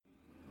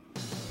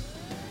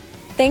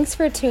Thanks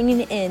for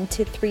tuning in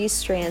to Three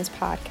Strands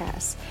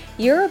Podcast.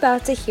 You're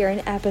about to hear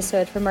an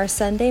episode from our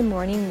Sunday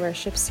morning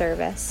worship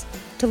service.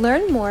 To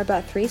learn more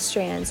about Three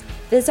Strands,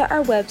 visit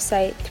our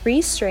website,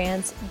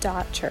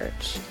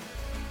 threestrands.church.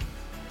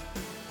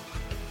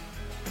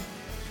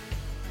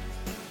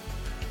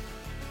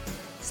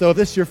 So if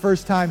this is your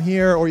first time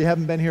here, or you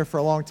haven't been here for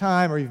a long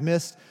time, or you've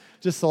missed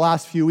just the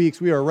last few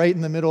weeks, we are right in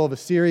the middle of a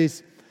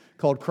series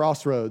called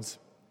Crossroads.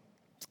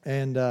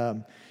 And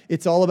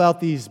it's all about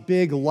these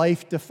big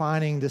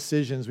life-defining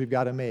decisions we've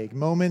got to make,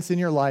 moments in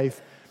your life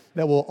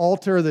that will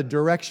alter the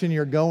direction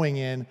you're going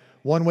in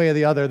one way or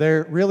the other.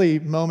 They're really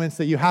moments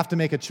that you have to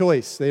make a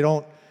choice. They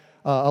don't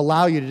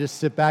allow you to just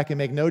sit back and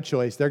make no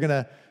choice. They're going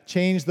to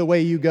change the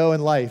way you go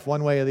in life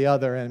one way or the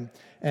other.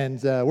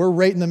 And we're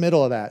right in the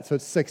middle of that. So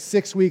it's like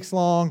 6 weeks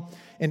long.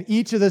 And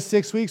each of the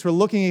 6 weeks, we're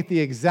looking at the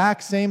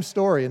exact same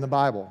story in the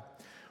Bible.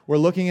 We're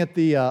looking at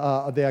the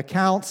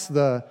accounts,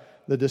 the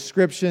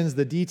descriptions,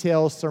 the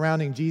details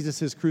surrounding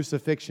Jesus'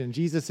 crucifixion,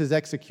 Jesus'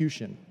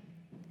 execution.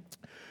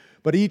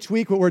 But each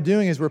week what we're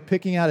doing is we're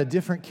picking out a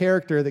different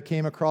character that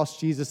came across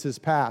Jesus'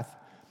 path.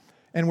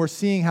 And we're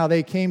seeing how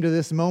they came to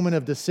this moment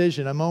of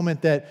decision, a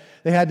moment that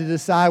they had to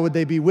decide, would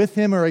they be with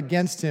him or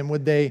against him?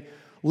 Would they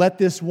let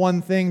this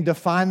one thing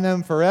define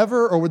them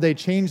forever, or would they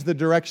change the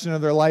direction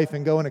of their life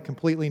and go in a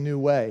completely new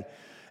way?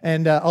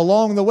 And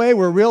along the way,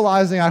 we're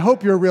realizing, I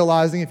hope you're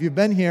realizing if you've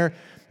been here,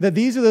 that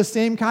these are the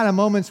same kind of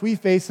moments we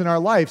face in our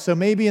life. So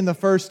maybe in the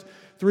first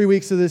 3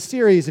 weeks of this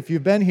series, if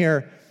you've been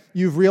here,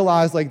 you've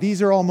realized like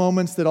these are all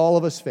moments that all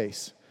of us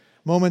face.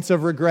 Moments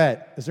of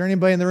regret. Is there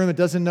anybody in the room that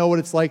doesn't know what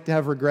it's like to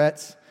have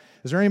regrets?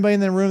 Is there anybody in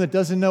the room that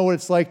doesn't know what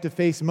it's like to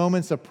face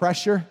moments of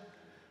pressure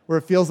where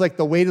it feels like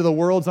the weight of the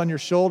world's on your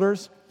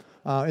shoulders?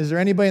 Is there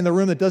anybody in the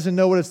room that doesn't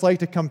know what it's like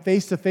to come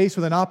face to face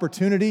with an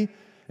opportunity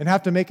and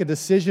have to make a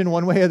decision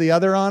one way or the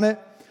other on it?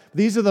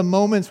 These are the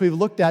moments we've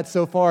looked at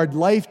so far,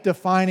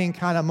 life-defining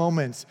kind of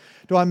moments.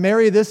 Do I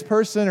marry this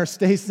person or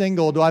stay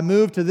single? Do I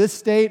move to this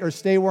state or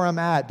stay where I'm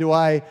at? Do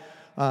I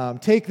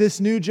take this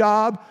new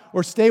job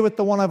or stay with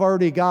the one I've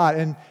already got?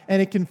 And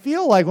it can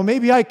feel like, well,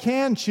 maybe I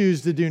can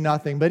choose to do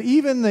nothing. But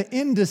even the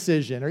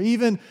indecision or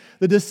even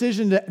the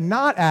decision to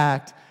not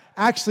act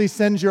actually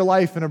sends your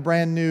life in a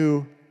brand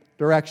new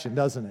direction,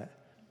 doesn't it?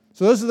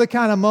 So those are the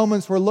kind of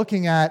moments we're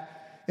looking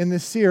at in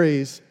this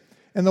series.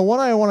 And the one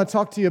I want to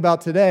talk to you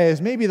about today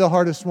is maybe the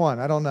hardest one.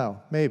 I don't know,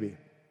 maybe.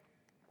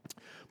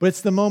 But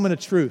it's the moment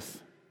of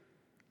truth.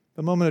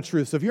 The moment of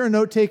truth. So if you're a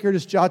note taker,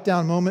 just jot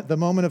down the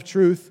moment of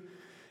truth.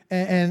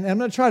 And I'm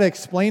going to try to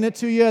explain it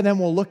to you, and then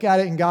we'll look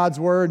at it in God's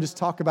Word and just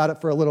talk about it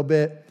for a little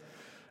bit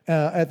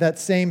at that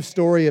same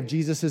story of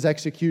Jesus'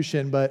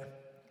 execution. But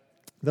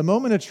the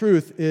moment of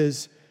truth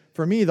is,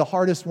 for me, the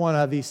hardest one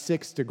out of these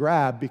 6 to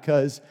grab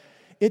because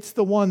it's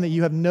the one that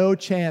you have no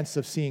chance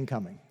of seeing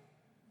coming.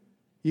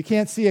 You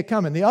can't see it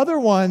coming. The other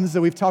ones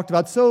that we've talked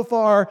about so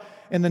far,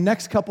 and the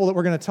next couple that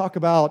we're going to talk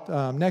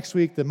about next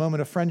week, the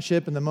moment of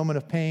friendship and the moment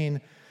of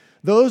pain,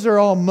 those are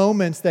all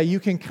moments that you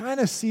can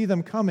kind of see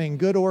them coming,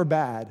 good or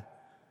bad.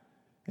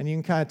 And you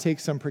can kind of take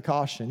some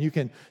precaution. You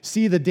can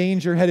see the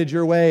danger headed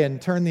your way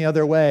and turn the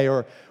other way,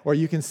 or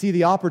you can see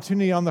the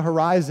opportunity on the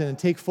horizon and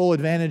take full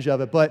advantage of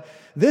it. But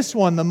this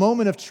one, the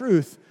moment of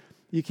truth,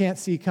 you can't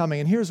see coming.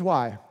 And here's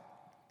why.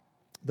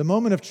 The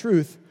moment of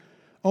truth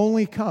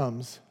only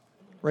comes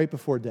right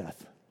before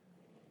death.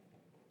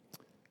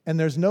 And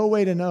there's no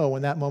way to know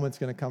when that moment's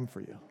going to come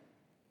for you.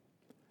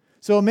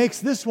 So it makes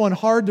this one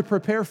hard to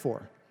prepare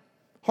for,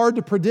 hard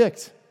to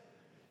predict.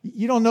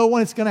 You don't know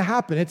when it's going to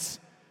happen.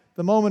 It's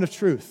the moment of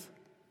truth.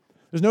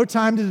 There's no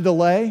time to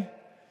delay.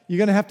 You're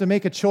going to have to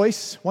make a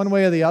choice one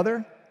way or the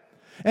other.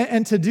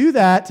 And to do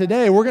that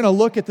today, we're going to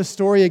look at the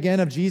story again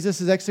of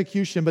Jesus'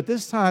 execution, but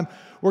this time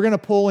we're going to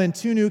pull in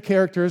 2 new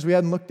characters we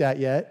hadn't looked at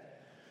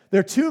yet.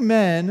 They're 2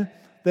 men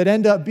that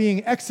end up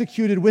being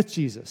executed with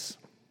Jesus.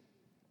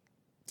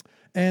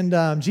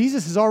 And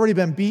Jesus has already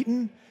been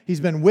beaten.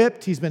 He's been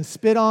whipped. He's been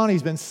spit on.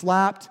 He's been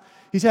slapped.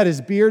 He's had his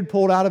beard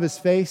pulled out of his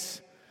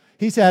face.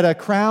 He's had a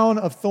crown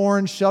of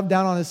thorns shoved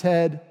down on his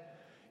head.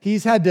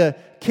 He's had to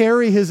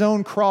carry his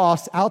own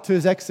cross out to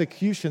his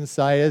execution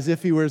site as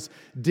if he was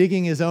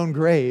digging his own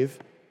grave.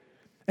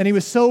 And he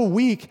was so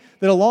weak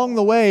that along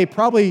the way,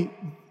 probably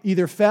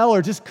either fell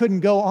or just couldn't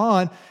go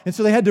on. And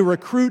so they had to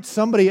recruit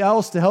somebody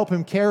else to help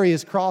him carry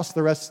his cross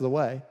the rest of the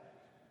way.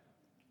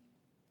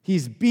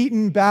 He's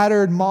beaten,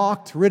 battered,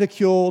 mocked,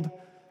 ridiculed,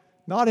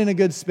 not in a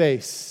good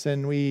space.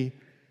 And we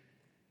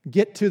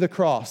get to the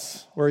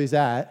cross where he's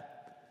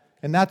at.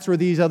 And that's where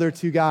these other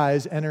 2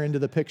 guys enter into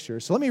the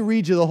picture. So let me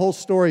read you the whole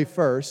story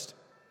first.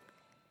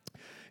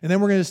 And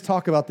then we're going to just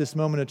talk about this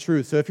moment of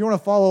truth. So if you want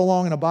to follow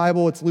along in a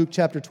Bible, it's Luke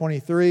chapter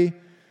 23.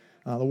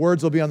 The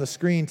words will be on the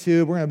screen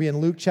too. We're going to be in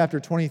Luke chapter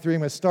 23.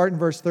 I'm going to start in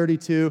verse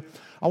 32.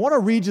 I want to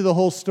read you the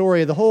whole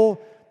story. The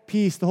whole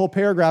piece, the whole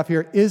paragraph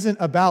here isn't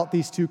about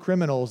these 2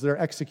 criminals that are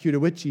executed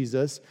with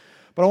Jesus.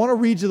 But I want to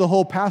read you the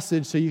whole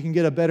passage so you can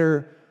get a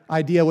better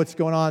idea what's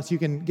going on, so you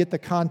can get the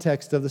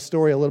context of the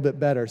story a little bit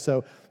better.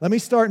 So let me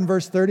start in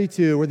verse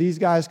 32 where these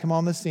guys come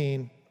on the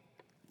scene.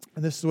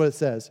 And this is what it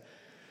says.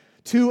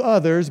 2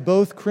 others,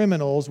 both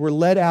criminals, were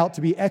led out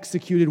to be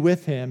executed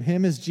with him.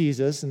 Him is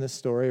Jesus in this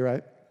story,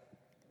 right?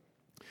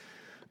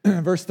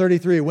 Verse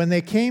 33, when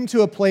they came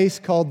to a place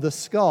called the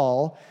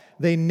Skull,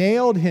 they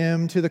nailed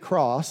him to the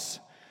cross,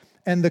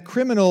 and the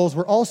criminals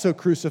were also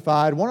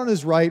crucified, one on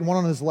his right and one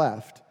on his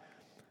left.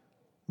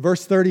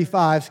 Verse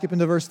 35, skipping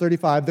to verse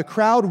 35, the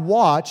crowd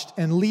watched,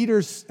 and the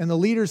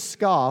leaders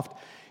scoffed.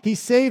 He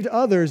saved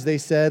others, they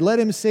said. Let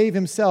him save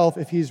himself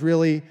if he's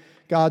really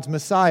God's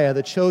Messiah,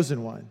 the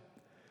chosen one.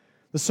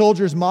 The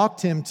soldiers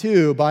mocked him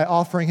too by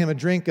offering him a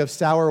drink of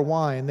sour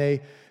wine.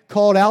 They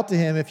called out to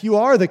him, if you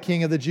are the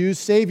king of the Jews,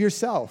 save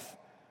yourself.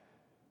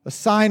 A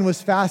sign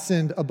was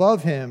fastened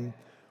above him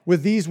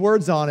with these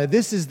words on it,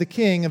 this is the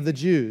king of the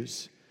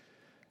Jews.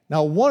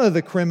 Now one of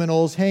the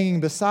criminals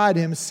hanging beside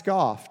him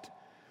scoffed.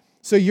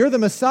 So you're the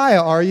Messiah,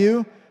 are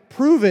you?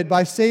 Prove it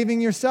by saving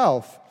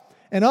yourself,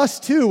 and us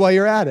too while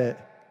you're at it.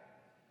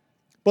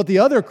 But the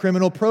other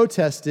criminal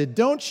protested,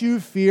 don't you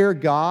fear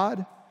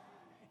God,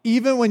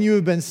 even when you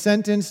have been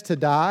sentenced to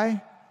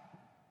die?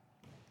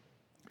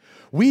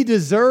 We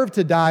deserve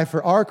to die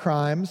for our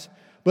crimes,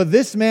 but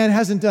this man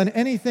hasn't done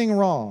anything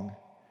wrong.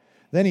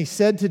 Then he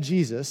said to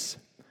Jesus,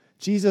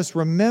 Jesus,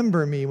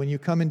 remember me when you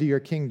come into your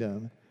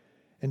kingdom.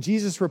 And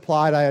Jesus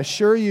replied, I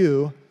assure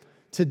you,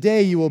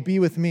 today you will be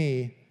with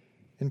me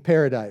in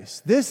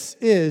paradise. This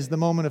is the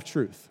moment of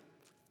truth.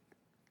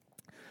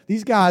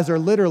 These guys are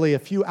literally a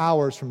few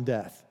hours from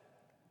death.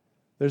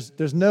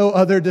 There's no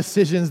other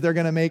decisions they're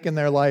going to make in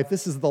their life.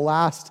 This is the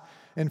last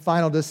and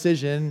final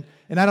decision.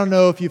 And I don't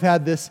know if you've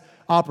had this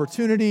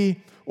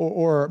opportunity,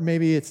 or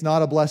maybe it's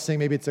not a blessing,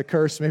 maybe it's a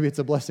curse, maybe it's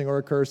a blessing or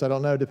a curse, I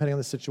don't know, depending on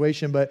the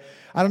situation, but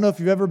I don't know if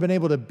you've ever been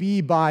able to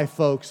be by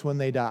folks when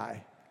they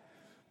die.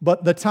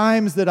 But the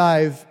times that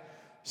I've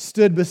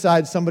stood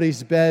beside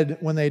somebody's bed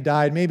when they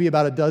died, maybe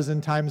about a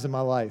dozen times in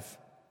my life.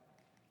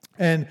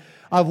 And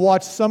I've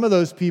watched some of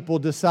those people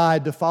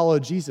decide to follow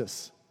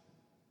Jesus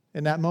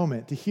in that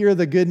moment, to hear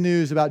the good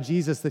news about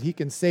Jesus, that he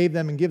can save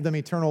them and give them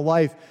eternal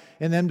life,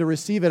 and them to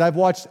receive it. I've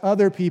watched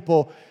other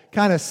people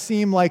kind of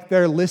seem like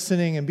they're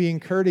listening and being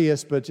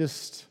courteous, but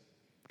just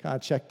kind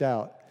of checked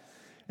out.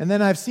 And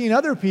then I've seen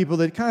other people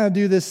that kind of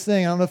do this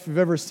thing. I don't know if you've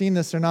ever seen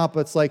this or not,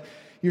 but it's like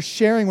you're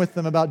sharing with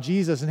them about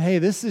Jesus, and hey,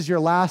 this is your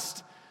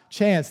last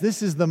chance.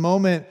 This is the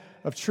moment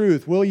of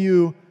truth. Will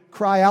you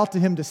cry out to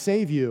him to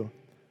save you?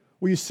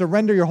 Will you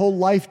surrender your whole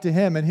life to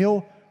him, and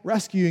he'll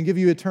rescue you and give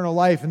you eternal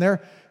life? And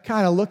they're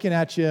kind of looking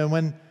at you, and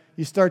when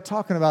you start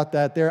talking about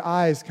that, their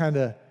eyes kind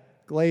of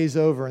glaze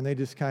over, and they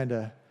just kind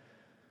of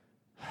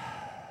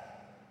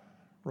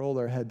roll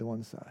their head to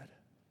one side.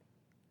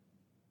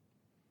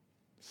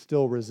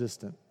 Still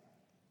resistant.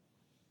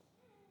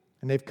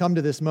 And they've come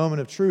to this moment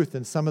of truth,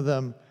 and some of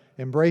them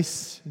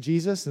embrace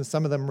Jesus, and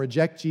some of them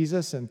reject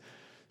Jesus, and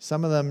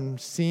some of them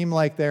seem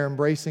like they're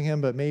embracing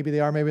him, but maybe they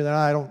are, maybe they're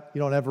not. You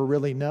don't ever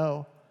really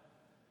know.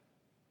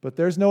 But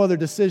there's no other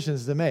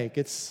decisions to make.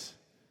 It's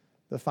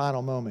the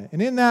final moment.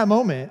 And in that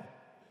moment,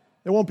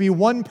 there won't be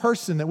one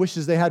person that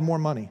wishes they had more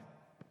money,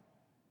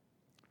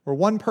 or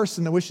one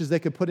person that wishes they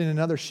could put in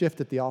another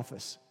shift at the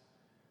office.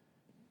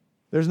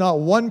 There's not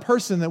one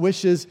person that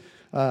wishes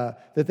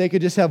that they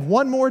could just have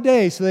one more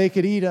day so they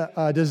could eat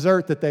a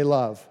dessert that they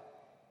love.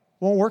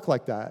 It won't work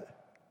like that.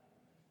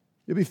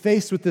 You'll be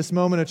faced with this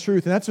moment of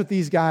truth, and that's what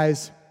these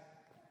guys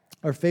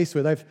are faced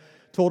with. I've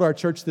told our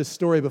church this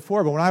story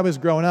before, but when I was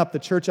growing up, the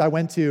church I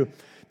went to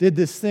did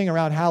this thing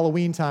around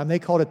Halloween time. They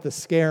called it the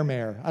Scare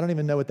Mare. I don't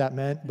even know what that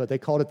meant, but they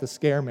called it the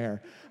Scare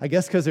Mare. I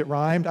guess because it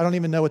rhymed. I don't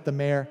even know what the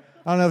mare,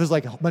 I don't know if it was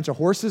like a bunch of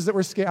horses that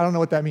were scared. I don't know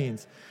what that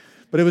means.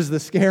 But it was the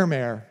Scare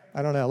Mare.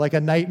 I don't know, like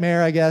a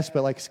nightmare, I guess,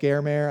 but like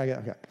Scare Mare.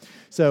 Okay.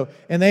 So,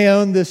 and they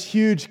owned this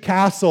huge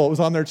castle. It was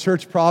on their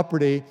church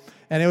property,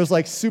 and it was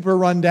like super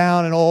run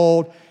down and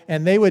old,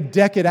 and they would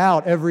deck it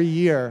out every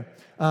year.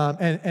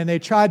 And they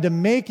tried to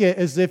make it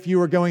as if you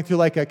were going through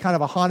like a kind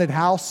of a haunted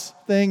house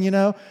thing,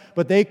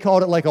 but they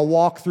called it like a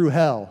walk through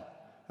hell,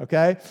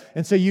 okay?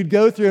 And so you'd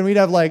go through, and we'd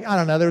have like, I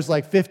don't know, there's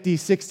like 50,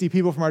 60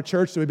 people from our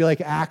church that would be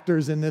like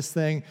actors in this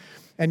thing,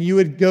 and you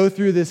would go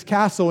through this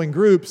castle in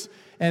groups,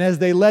 and as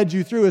they led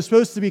you through, it was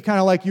supposed to be kind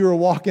of like you were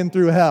walking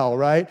through hell,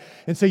 right?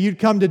 And so you'd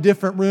come to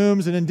different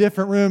rooms, and in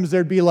different rooms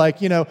there'd be like,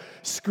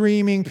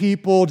 screaming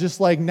people just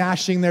like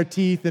gnashing their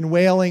teeth and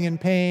wailing in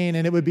pain,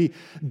 and it would be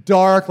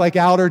dark, like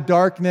outer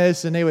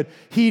darkness, and they would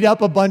heat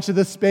up a bunch of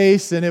the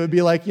space, and it would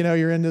be like,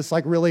 you're in this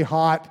like really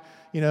hot,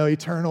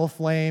 eternal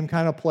flame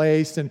kind of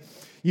place, and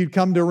you'd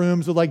come to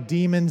rooms with like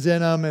demons in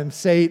them and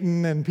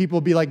Satan, and people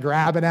would be like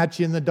grabbing at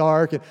you in the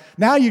dark. And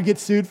now you'd get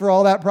sued for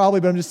all that probably,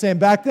 but I'm just saying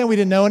back then we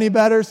didn't know any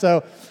better.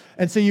 So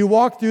you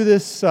walk through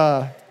this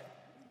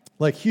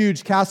like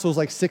huge castle,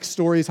 like 6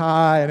 stories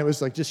high, and it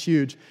was like just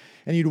huge.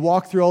 And you'd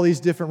walk through all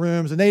these different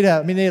rooms, and they'd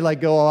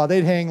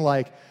hang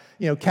like,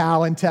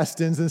 cow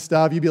intestines and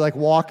stuff. You'd be like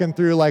walking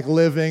through like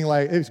living,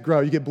 like it was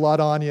gross. You get blood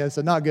on you.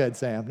 So not good,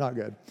 Sam, not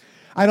good.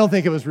 I don't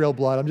think it was real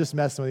blood. I'm just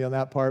messing with you on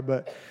that part.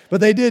 But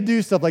they did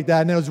do stuff like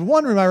that. And there was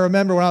one room I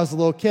remember when I was a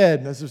little kid,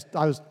 and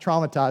I was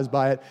traumatized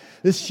by it.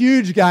 This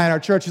huge guy in our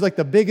church, he's like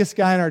the biggest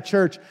guy in our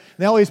church. And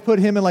they always put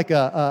him in like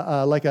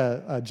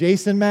a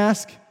Jason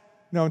mask.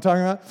 You know what I'm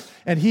talking about?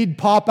 And he'd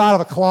pop out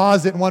of a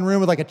closet in one room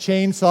with like a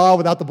chainsaw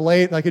without the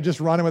blade, like it just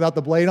running without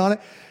the blade on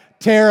it.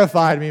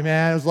 Terrified me,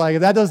 man. It was like,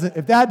 if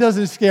that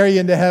doesn't scare you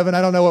into heaven,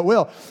 I don't know what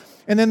will.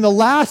 And then the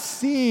last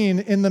scene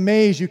in the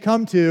maze you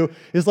come to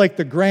is like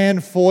the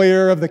grand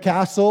foyer of the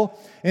castle,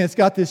 and it's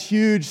got this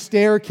huge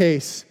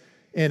staircase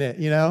in it,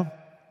 you know?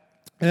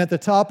 And at the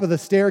top of the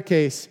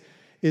staircase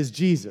is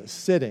Jesus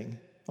sitting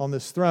on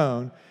this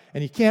throne,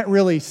 and you can't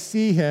really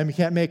see him, you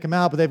can't make him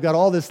out, but they've got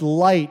all this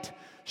light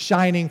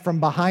shining from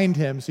behind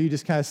him, so you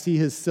just kind of see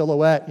his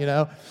silhouette, you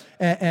know?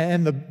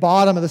 And the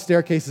bottom of the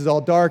staircase is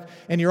all dark,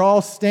 and you're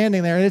all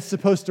standing there, and it's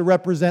supposed to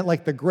represent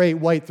like the great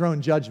white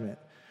throne judgment,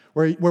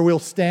 where we'll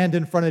stand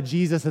in front of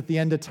Jesus at the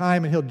end of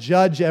time, and he'll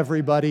judge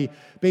everybody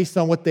based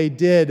on what they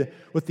did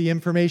with the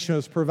information that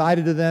was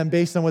provided to them,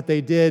 based on what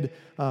they did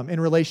in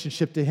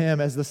relationship to him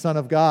as the Son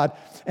of God.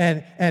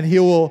 And he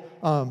will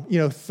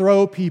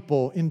throw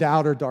people into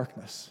outer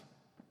darkness,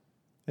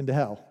 into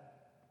hell.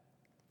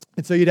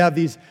 And so you'd have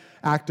these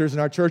actors in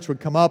our church would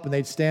come up, and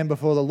they'd stand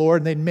before the Lord,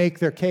 and they'd make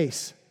their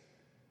case.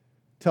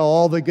 Tell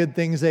all the good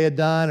things they had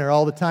done, or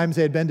all the times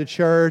they had been to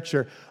church,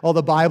 or all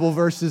the Bible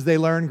verses they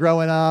learned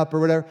growing up, or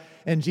whatever.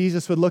 And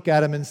Jesus would look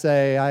at him and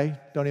say, I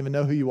don't even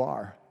know who you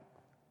are.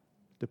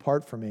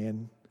 Depart from me.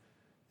 And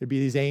there'd be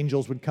these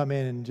angels would come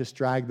in and just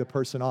drag the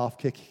person off,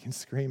 kicking and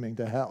screaming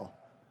to hell.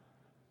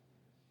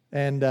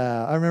 And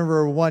I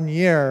remember one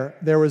year,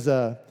 there was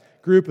a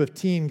group of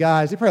teen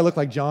guys. They probably looked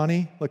like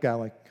Johnny, look out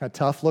like kind of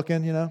tough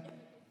looking, you know.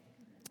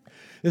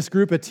 This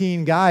group of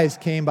teen guys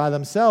came by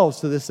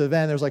themselves to this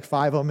event. There was like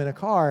 5 of them in a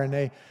car, and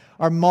they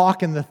are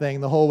mocking the thing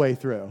the whole way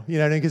through. You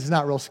know, because it's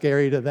not real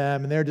scary to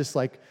them, and they're just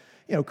like,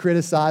 you know,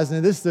 criticizing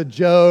it. This is a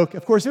joke.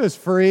 Of course, it was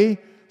free,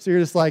 so you're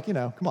just like, you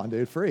know, come on,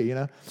 dude, free, you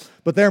know.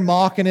 But they're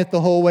mocking it the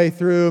whole way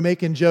through,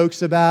 making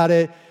jokes about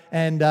it.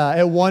 And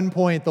at one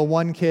point, the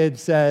one kid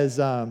says,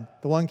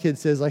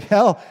 like,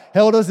 hell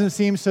doesn't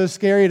seem so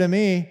scary to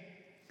me.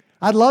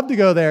 I'd love to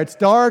go there. It's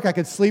dark. I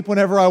could sleep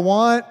whenever I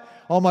want.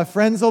 All my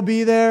friends will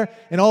be there.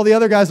 And all the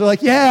other guys are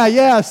like,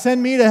 yeah,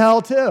 send me to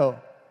hell too.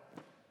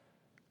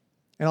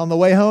 And on the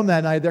way home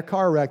that night, their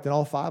car wrecked, and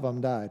all 5 of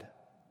them died.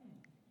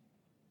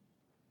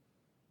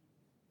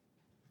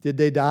 Did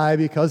they die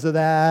because of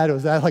that?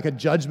 Was that like a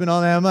judgment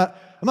on them? I'm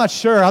not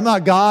sure. I'm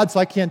not God, so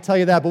I can't tell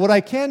you that. But what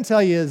I can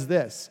tell you is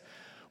this.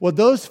 What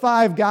those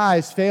 5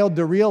 guys failed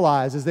to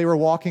realize as they were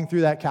walking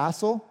through that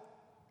castle,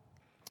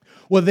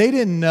 what they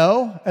didn't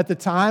know at the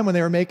time when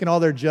they were making all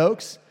their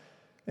jokes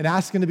and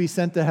asking to be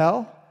sent to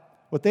hell,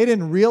 what they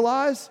didn't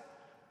realize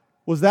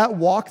was that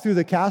walk through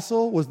the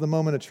castle was the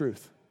moment of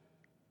truth.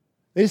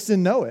 They just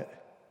didn't know it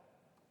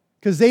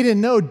because they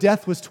didn't know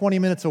death was 20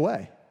 minutes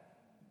away.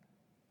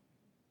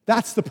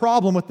 That's the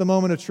problem with the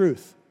moment of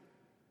truth.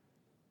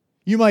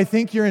 You might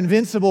think you're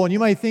invincible, and you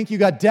might think you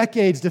got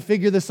decades to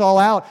figure this all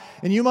out,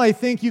 and you might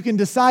think you can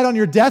decide on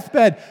your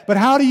deathbed, but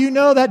how do you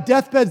know that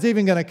deathbed's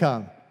even going to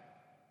come?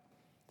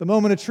 The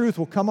moment of truth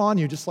will come on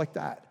you just like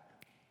that.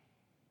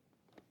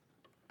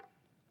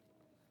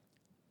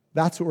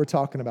 That's what we're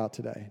talking about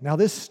today. Now,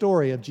 this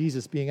story of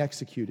Jesus being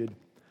executed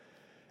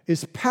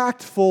is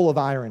packed full of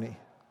irony.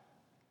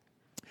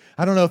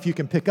 I don't know if you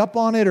can pick up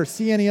on it or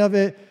see any of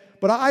it,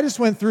 but I just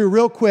went through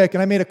real quick,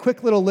 and I made a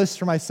quick little list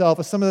for myself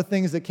of some of the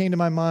things that came to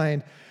my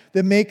mind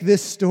that make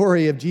this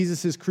story of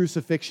Jesus'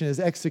 crucifixion, his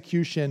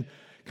execution,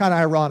 kind of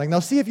ironic. Now,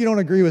 see if you don't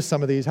agree with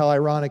some of these, how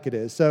ironic it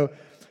is. So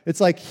it's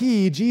like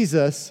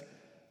Jesus,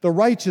 the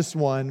righteous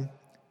one,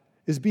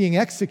 is being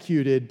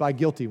executed by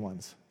guilty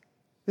ones.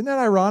 Isn't that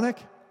ironic?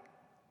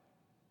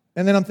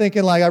 And then I'm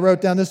thinking, like, I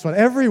wrote down this one.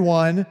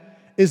 Everyone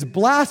is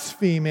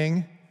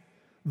blaspheming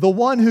the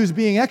one who's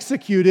being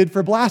executed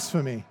for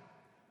blasphemy.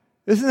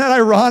 Isn't that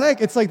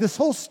ironic? It's like this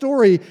whole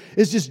story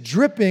is just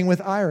dripping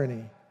with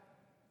irony.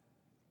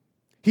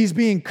 He's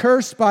being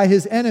cursed by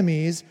his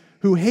enemies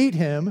who hate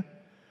him,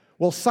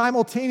 while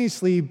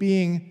simultaneously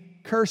being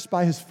cursed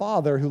by his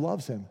Father who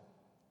loves him.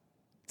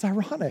 It's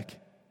ironic.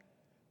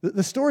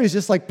 The story is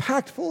just like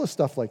packed full of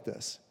stuff like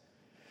this.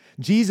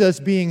 Jesus,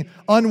 being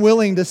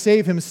unwilling to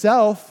save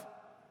himself,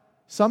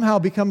 somehow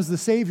becomes the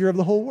Savior of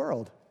the whole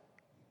world.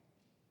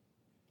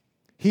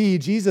 He,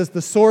 Jesus,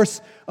 the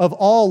source of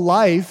all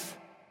life,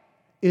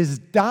 is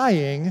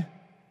dying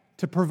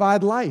to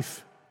provide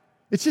life.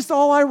 It's just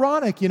all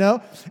ironic, you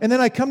know? And then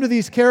I come to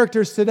these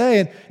characters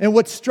today, and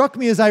what struck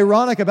me as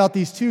ironic about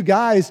these 2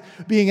 guys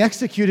being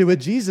executed with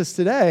Jesus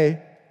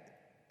today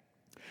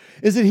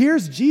is that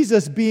here's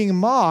Jesus being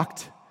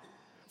mocked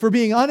for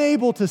being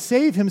unable to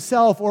save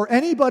himself or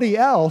anybody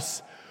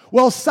else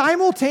while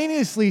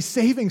simultaneously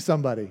saving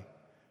somebody.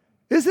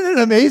 Isn't it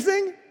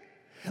amazing?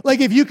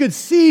 Like, if you could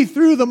see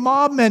through the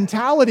mob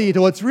mentality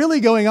to what's really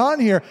going on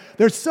here,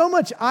 there's so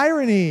much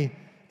irony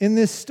in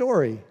this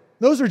story.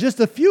 Those are just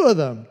a few of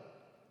them.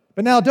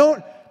 But now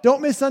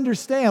don't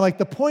misunderstand. Like,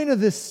 the point of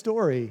this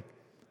story,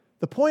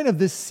 The point of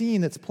this scene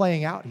that's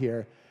playing out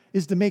here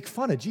is to make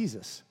fun of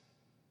Jesus.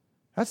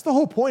 That's the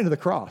whole point of the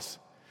cross.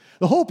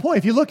 The whole point,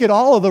 if you look at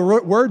all of the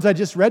words I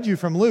just read you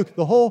from Luke,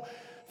 the whole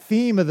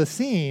theme of the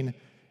scene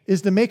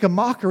is to make a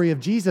mockery of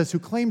Jesus who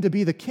claimed to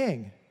be the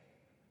king,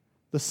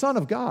 the Son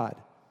of God.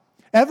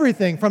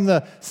 Everything from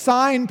the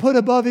sign put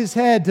above his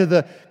head to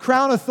the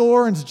crown of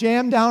thorns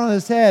jammed down on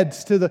his head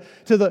to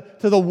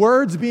the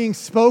words being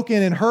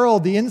spoken and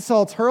hurled, the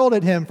insults hurled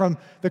at him from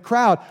the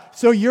crowd.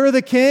 So you're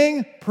the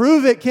king?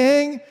 Prove it,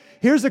 king.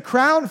 Here's a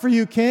crown for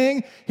you,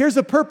 king. Here's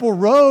a purple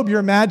robe,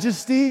 your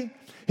majesty.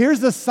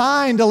 Here's the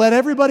sign to let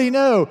everybody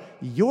know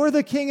you're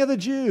the king of the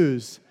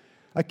Jews.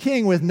 A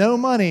king with no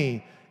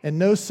money and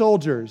no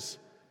soldiers,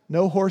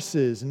 no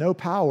horses, no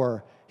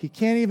power. He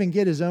can't even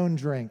get his own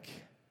drink.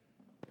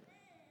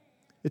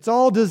 It's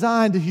all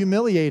designed to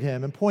humiliate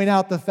him and point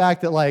out the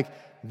fact that,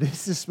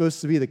 this is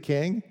supposed to be the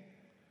king.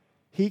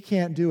 He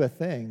can't do a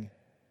thing.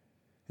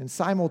 And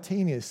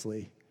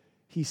simultaneously,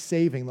 he's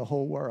saving the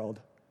whole world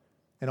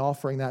and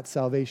offering that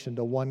salvation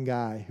to one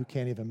guy who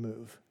can't even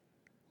move.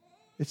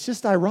 It's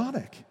just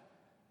ironic.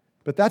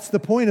 But that's the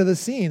point of the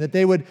scene, that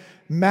they would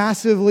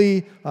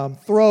massively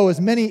throw as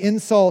many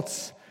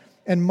insults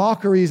and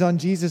mockeries on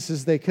Jesus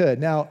as they could.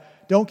 Now,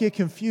 don't get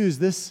confused.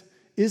 This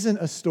isn't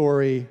a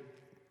story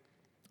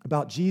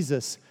about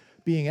Jesus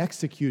being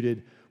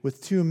executed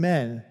with two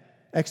men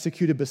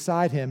executed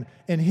beside him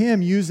and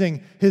him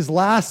using his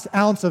last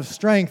ounce of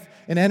strength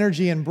and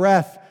energy and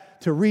breath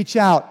to reach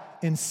out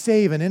and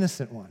save an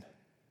innocent one.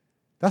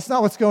 That's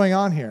not what's going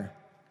on here.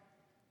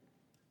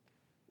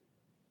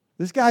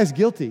 This guy's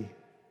guilty.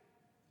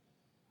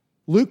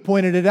 Luke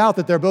pointed it out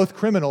that they're both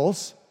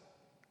criminals,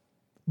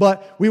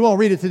 but we won't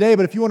read it today,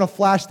 but if you want to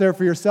flash there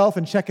for yourself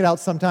and check it out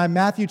sometime,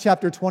 Matthew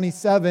chapter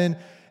 27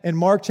 and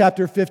Mark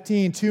chapter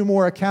 15, two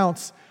more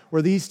accounts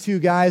where these two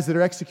guys that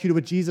are executed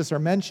with Jesus are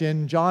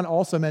mentioned. John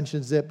also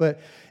mentions it, but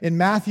in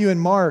Matthew and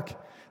Mark,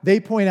 they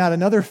point out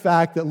another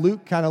fact that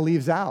Luke kind of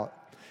leaves out.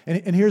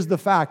 And here's the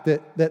fact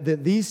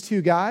that these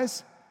two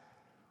guys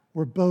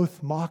were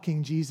both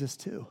mocking Jesus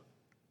too.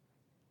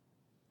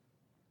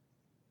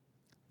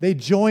 They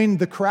joined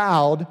the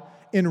crowd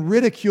in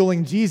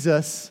ridiculing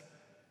Jesus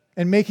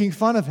and making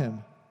fun of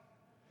him,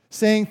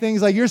 saying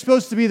things like, "You're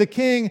supposed to be the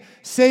king,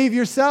 save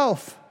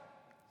yourself."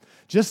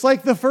 Just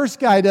like the first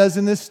guy does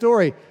in this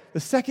story. The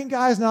second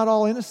guy is not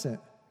all innocent.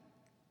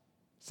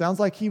 Sounds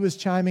like he was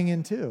chiming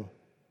in too.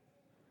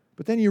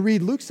 But then you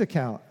read Luke's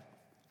account,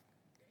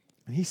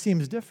 and he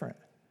seems different.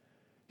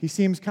 He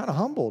seems kind of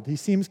humbled. He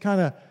seems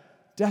kind of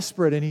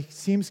desperate, and he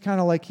seems kind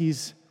of like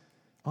he's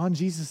on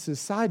Jesus'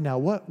 side now.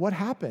 What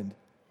happened?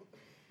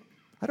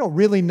 I don't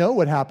really know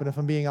what happened, if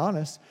I'm being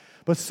honest.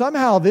 But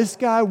somehow this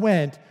guy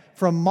went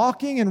from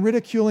mocking and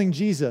ridiculing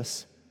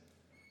Jesus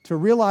to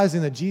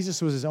realizing that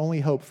Jesus was his only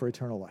hope for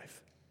eternal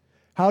life.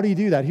 How did he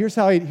do that? Here's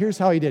how he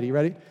did it. You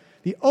ready?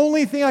 The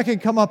only thing I can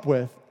come up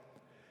with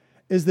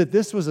is that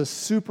this was a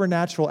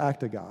supernatural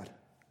act of God.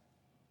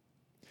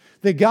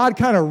 That God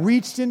kind of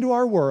reached into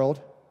our world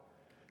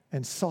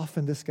and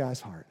softened this guy's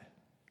heart.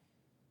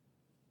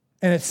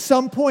 And at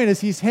some point,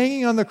 as he's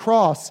hanging on the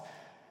cross,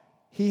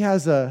 he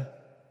has a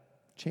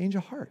change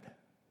of heart.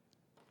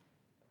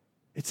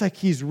 It's like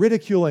he's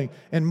ridiculing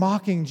and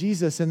mocking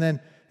Jesus, and then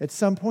at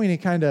some point he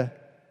kind of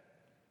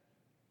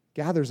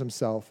gathers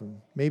himself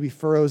and maybe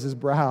furrows his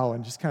brow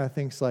and just kind of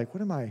thinks like,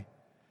 what am I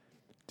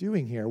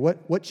doing here?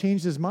 What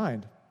changed his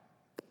mind?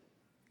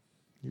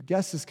 Your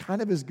guess is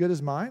kind of as good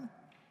as mine.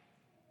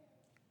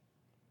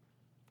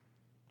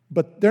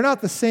 But they're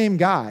not the same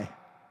guy.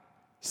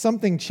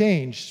 Something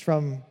changed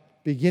from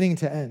beginning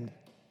to end.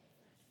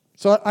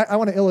 So I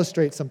want to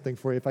illustrate something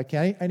for you if I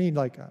can. I need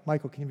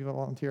Michael, can you be a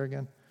volunteer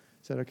again?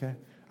 Is that okay?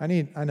 I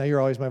know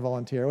you're always my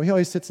volunteer. Well, he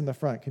always sits in the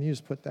front. Can you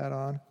just put that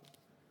on?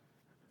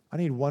 I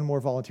need one more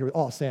volunteer.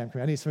 Oh, Sam, come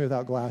here. I need somebody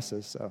without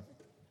glasses. So,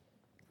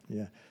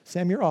 yeah.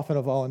 Sam, you're often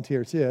a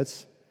volunteer too.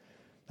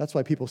 That's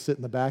why people sit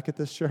in the back at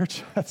this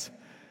church. Can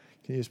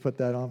you just put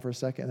that on for a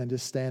second and then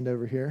just stand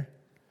over here?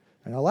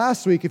 And now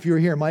last week, if you were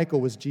here, Michael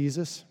was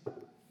Jesus.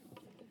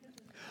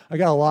 I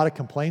got a lot of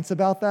complaints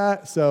about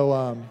that.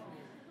 So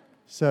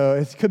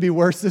it could be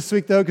worse this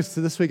week, though, because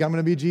this week I'm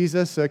going to be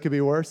Jesus, so it could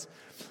be worse.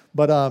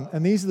 But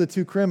and these are the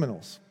two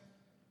criminals.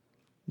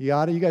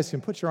 You guys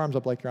can put your arms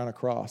up like you're on a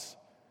cross.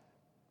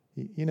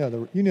 You know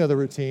the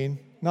routine.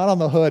 Not on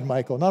the hood,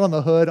 Michael. Not on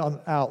the hood.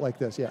 Out like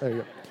this. Yeah, there you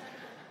go.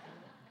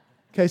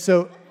 Okay,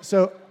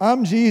 so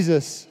I'm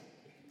Jesus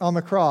on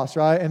the cross,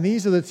 right? And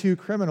these are the two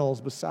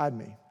criminals beside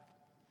me.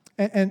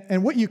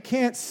 And what you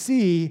can't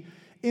see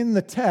in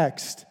the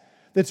text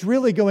that's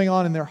really going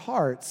on in their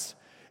hearts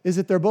is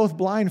that they're both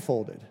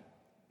blindfolded.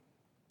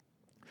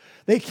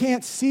 They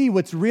can't see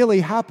what's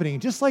really happening.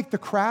 Just like the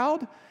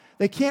crowd,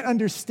 they can't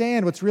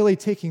understand what's really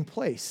taking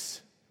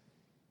place.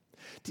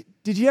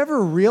 Did you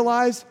ever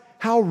realize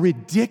how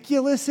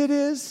ridiculous it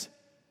is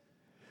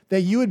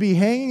that you would be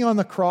hanging on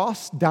the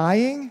cross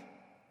dying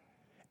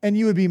and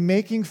you would be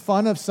making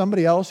fun of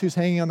somebody else who's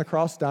hanging on the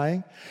cross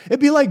dying? It'd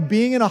be like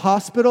being in a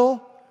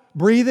hospital,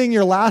 breathing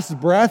your last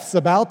breaths,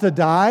 about to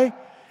die,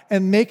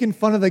 and making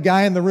fun of the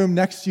guy in the room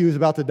next to you who's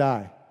about to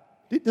die?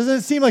 Doesn't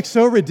it seem like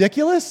so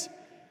ridiculous?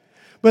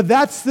 But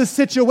that's the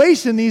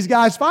situation these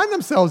guys find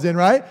themselves in,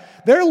 right?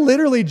 They're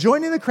literally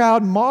joining the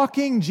crowd,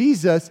 mocking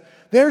Jesus.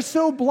 They're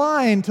so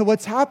blind to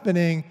what's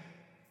happening,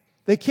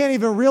 they can't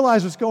even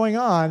realize what's going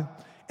on.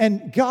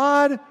 And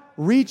God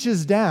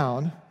reaches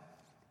down. I'm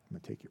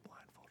going to take your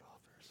blindfold off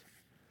first.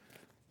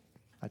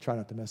 I try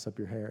not to mess up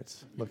your hair.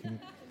 It's looking.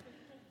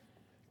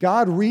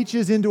 God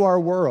reaches into our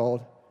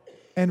world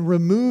and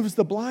removes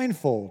the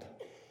blindfold.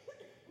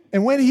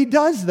 And when he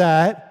does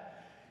that,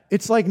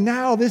 it's like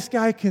now this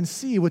guy can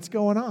see what's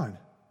going on.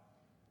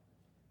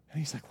 And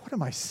he's like, what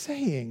am I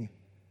saying?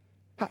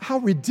 How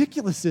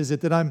ridiculous is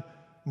it that I'm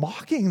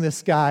mocking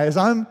this guy as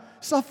I'm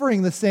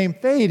suffering the same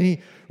fate? And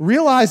he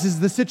realizes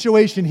the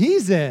situation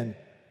he's in.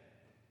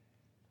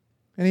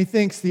 And he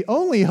thinks, the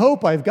only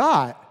hope I've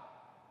got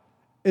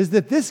is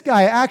that this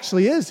guy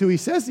actually is who he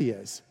says he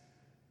is.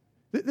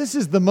 This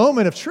is the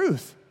moment of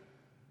truth.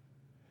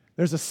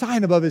 There's a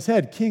sign above his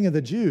head, King of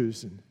the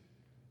Jews. And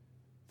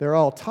they're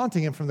all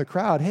taunting him from the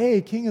crowd.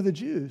 Hey, King of the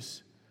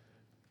Jews,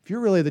 if you're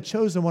really the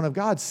chosen one of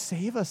God,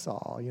 save us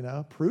all,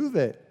 prove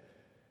it.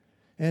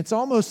 And it's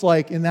almost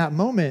like in that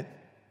moment,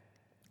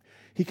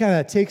 he kind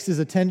of takes his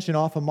attention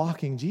off of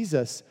mocking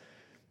Jesus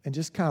and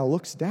just kind of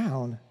looks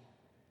down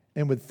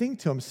and would think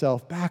to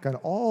himself back on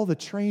all the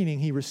training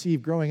he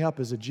received growing up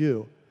as a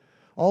Jew,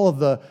 all of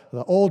the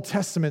Old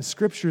Testament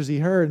scriptures he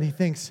heard, and he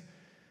thinks,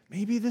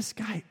 maybe this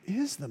guy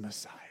is the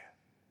Messiah.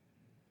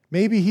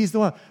 Maybe he's the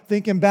one,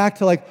 thinking back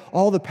to like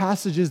all the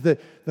passages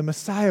that the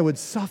Messiah would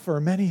suffer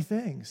many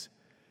things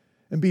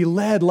and be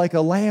led like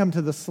a lamb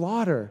to the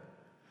slaughter,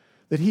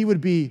 that he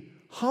would be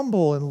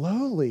humble and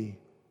lowly,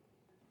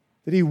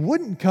 that he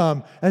wouldn't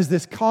come as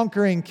this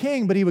conquering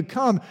king, but he would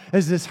come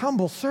as this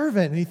humble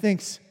servant. And he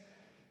thinks,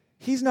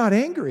 he's not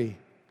angry.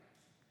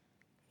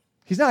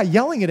 He's not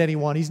yelling at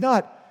anyone. He's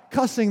not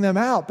cussing them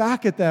out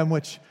back at them,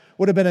 which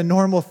would have been a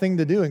normal thing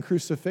to do in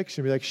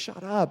crucifixion. Be like,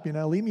 shut up,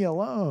 leave me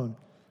alone.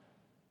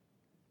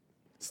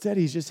 Instead,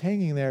 he's just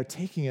hanging there,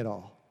 taking it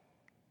all.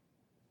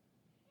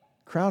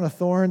 Crown of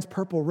thorns,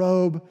 purple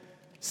robe,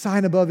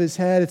 sign above his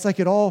head. It's like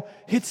it all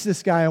hits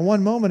this guy in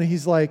one moment, and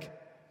he's like,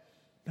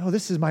 no,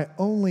 this is my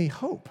only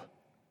hope.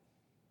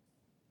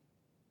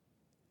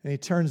 And he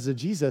turns to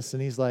Jesus,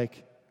 and he's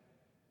like,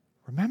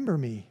 remember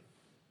me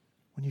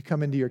when you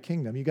come into your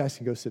kingdom. You guys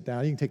can go sit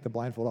down. You can take the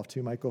blindfold off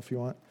too, Michael, if you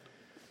want.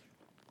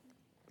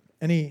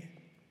 And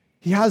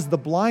he has the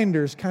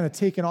blinders kind of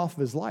taken off of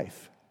his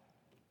life.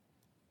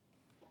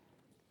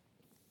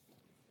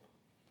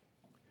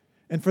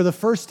 And for the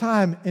first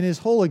time in his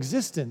whole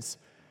existence,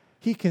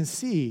 he can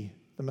see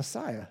the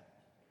Messiah.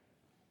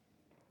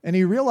 And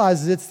he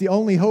realizes it's the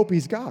only hope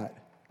he's got.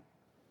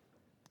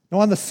 Now,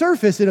 on the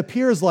surface, it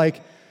appears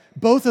like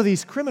both of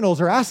these criminals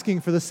are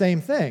asking for the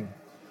same thing.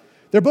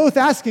 They're both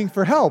asking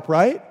for help,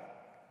 right?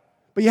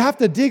 But you have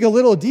to dig a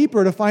little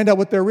deeper to find out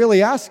what they're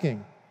really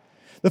asking.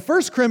 The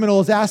first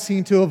criminal is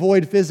asking to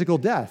avoid physical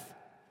death.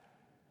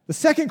 The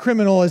second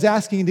criminal is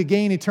asking to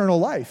gain eternal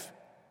life.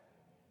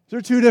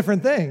 They're two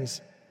different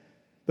things.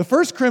 The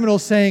first criminal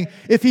is saying,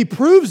 if he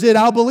proves it,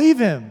 I'll believe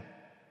him.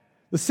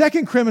 The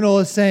second criminal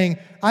is saying,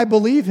 I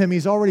believe him,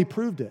 he's already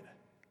proved it.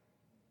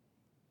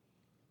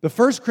 The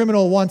first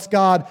criminal wants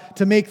God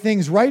to make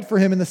things right for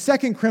him, and the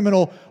second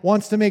criminal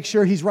wants to make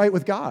sure he's right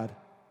with God.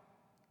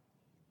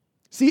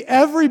 See,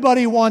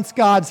 everybody wants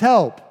God's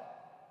help,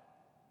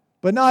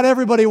 but not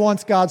everybody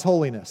wants God's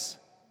holiness.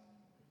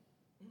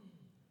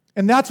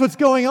 And that's what's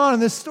going on in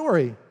this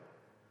story.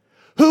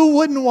 Who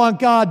wouldn't want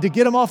God to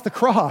get him off the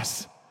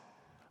cross?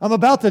 I'm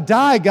about to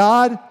die,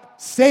 God.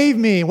 Save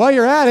me. While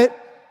you're at it,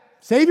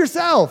 save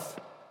yourself.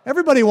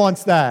 Everybody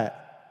wants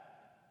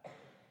that.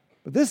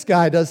 But this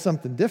guy does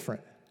something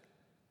different.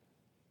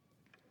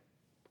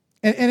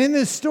 And in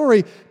this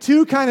story,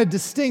 two kind of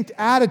distinct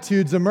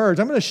attitudes emerge.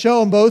 I'm going to show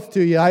them both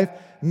to you. I've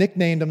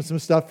nicknamed them some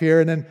stuff here,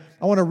 and then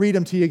I want to read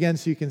them to you again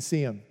so you can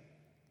see them.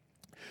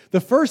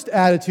 The first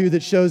attitude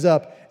that shows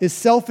up is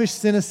selfish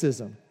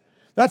cynicism.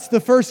 That's the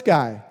first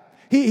guy.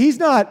 He's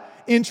not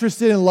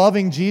interested in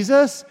loving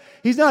Jesus.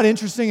 He's not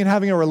interested in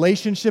having a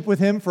relationship with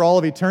him for all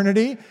of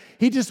eternity.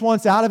 He just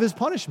wants out of his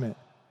punishment.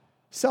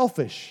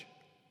 Selfish.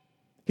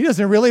 He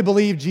doesn't really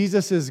believe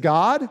Jesus is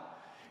God.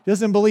 He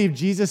doesn't believe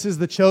Jesus is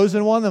the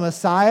chosen one, the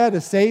Messiah,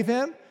 to save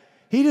him.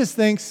 He just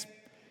thinks,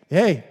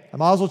 hey, I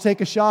might as well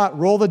take a shot,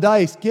 roll the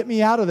dice, get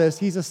me out of this.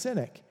 He's a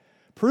cynic.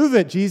 Prove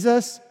it,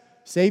 Jesus.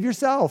 Save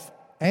yourself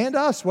and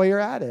us while you're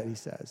at it, he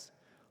says.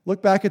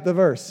 Look back at the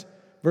verse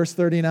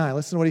 39.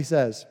 Listen to what he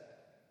says.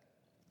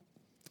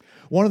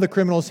 One of the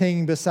criminals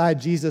hanging beside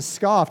Jesus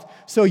scoffed,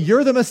 so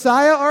you're the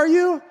Messiah, are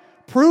you?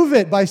 Prove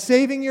it by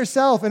saving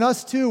yourself and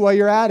us too while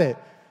you're at it.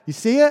 You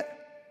see it?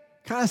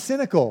 Kind of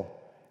cynical.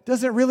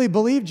 Doesn't really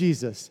believe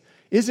Jesus.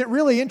 Isn't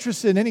really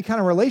interested in any kind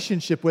of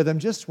relationship with him,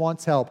 just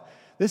wants help.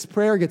 This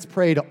prayer gets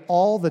prayed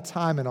all the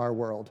time in our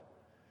world.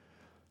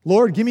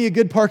 Lord, give me a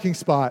good parking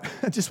spot.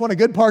 I just want a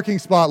good parking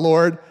spot,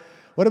 Lord.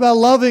 What about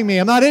loving me?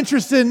 I'm not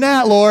interested in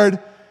that, Lord.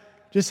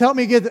 Just help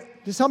me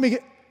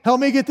get Help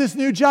me get this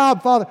new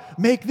job, Father.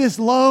 Make this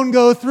loan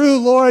go through,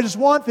 Lord. I just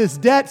want this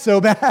debt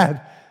so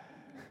bad.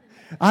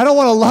 I don't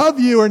want to love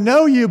you or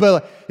know you,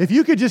 but if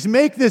you could just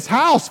make this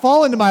house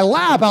fall into my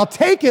lap, I'll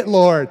take it,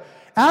 Lord.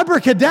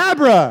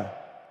 Abracadabra.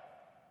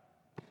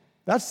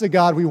 That's the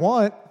God we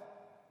want.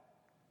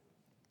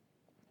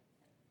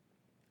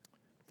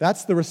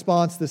 That's the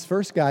response this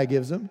first guy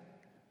gives him.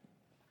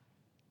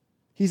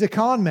 He's a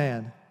con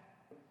man,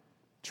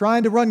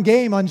 trying to run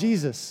game on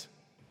Jesus.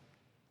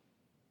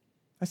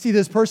 I see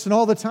this person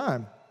all the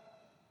time.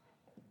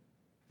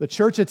 The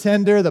church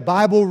attender, the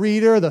Bible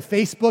reader, the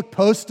Facebook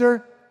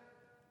poster.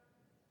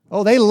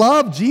 Oh, they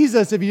love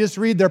Jesus if you just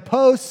read their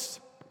posts,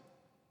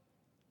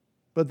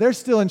 but they're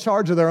still in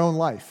charge of their own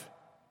life.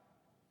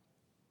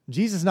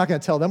 Jesus is not going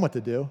to tell them what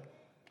to do.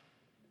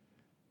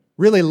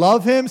 Really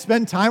love him,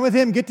 spend time with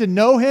him, get to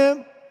know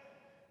him,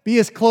 be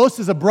as close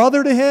as a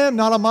brother to him,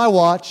 not on my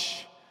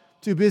watch.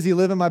 Too busy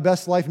living my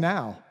best life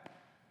now.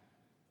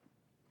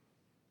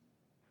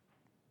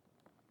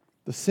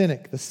 The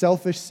cynic, the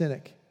selfish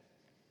cynic.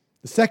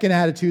 The second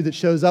attitude that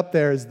shows up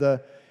there is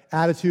the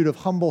attitude of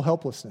humble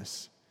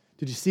helplessness.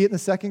 Did you see it in the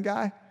second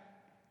guy?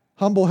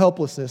 Humble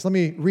helplessness. Let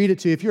me read it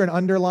to you. If you're an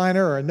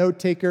underliner or a note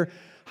taker,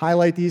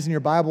 highlight these in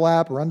your Bible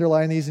app or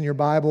underline these in your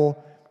Bible.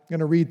 I'm going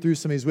to read through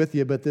some of these with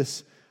you, but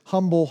this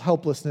humble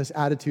helplessness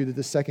attitude that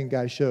the second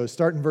guy shows.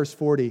 Start in verse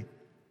 40.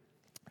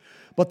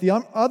 But the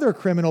other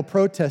criminal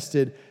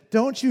protested,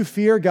 "Don't you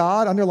fear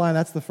God?" Underline,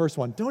 that's the first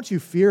one. Don't you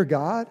fear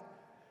God?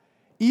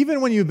 Even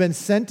when you've been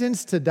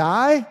sentenced to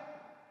die?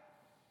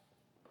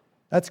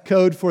 That's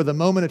code for the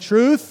moment of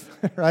truth,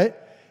 right?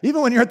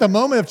 Even when you're at the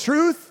moment of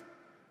truth?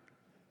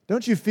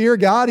 Don't you fear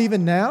God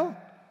even now?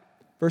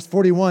 Verse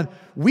 41,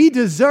 we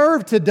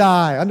deserve to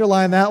die.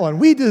 Underline that one.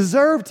 We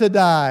deserve to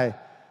die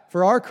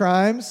for our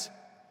crimes.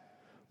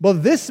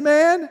 But this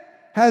man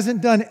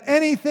hasn't done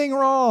anything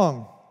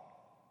wrong.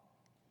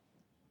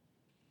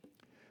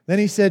 Then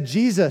he said,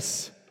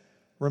 Jesus,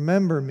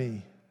 remember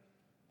me.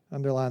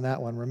 Underline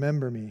that one.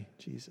 Remember me,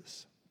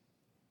 Jesus.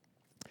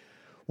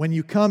 When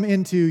you come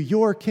into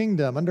your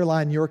kingdom,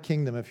 underline your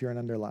kingdom if you're an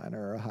underliner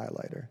or a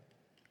highlighter.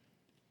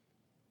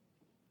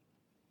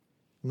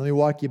 Let me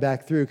walk you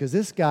back through, because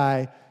this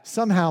guy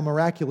somehow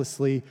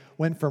miraculously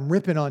went from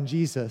ripping on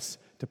Jesus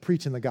to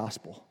preaching the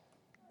gospel.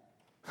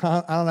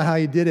 I don't know how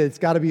he did it. It's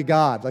got to be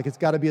God. It's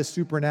got to be a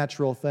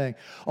supernatural thing.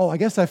 Oh, I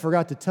guess I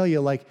forgot to tell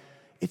you,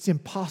 it's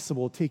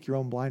impossible to take your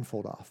own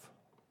blindfold off.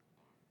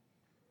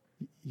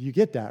 You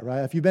get that,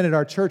 right? If you've been at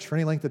our church for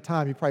any length of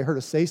time, you've probably heard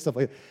us say stuff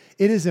like that.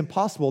 It is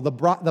impossible. The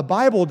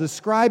Bible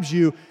describes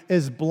you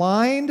as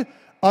blind,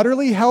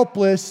 utterly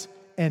helpless,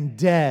 and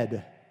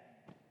dead.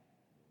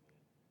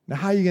 Now,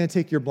 how are you going to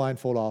take your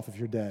blindfold off if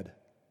you're dead?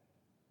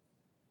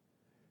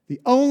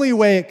 The only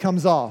way it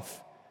comes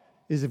off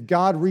is if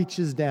God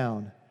reaches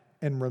down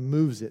and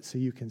removes it so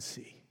you can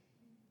see.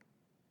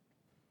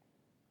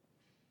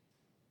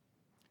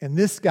 And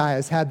this guy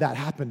has had that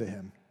happen to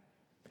him.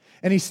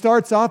 And he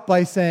starts off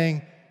by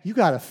saying, you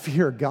got to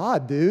fear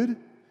God, dude.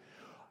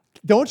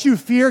 Don't you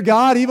fear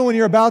God even when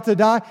you're about to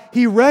die?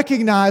 He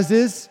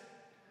recognizes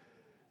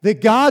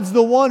that God's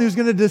the one who's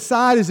going to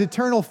decide his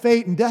eternal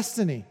fate and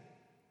destiny.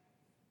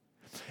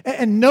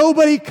 And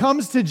nobody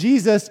comes to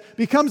Jesus,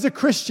 becomes a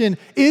Christian,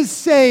 is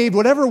saved,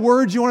 whatever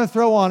words you want to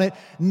throw on it.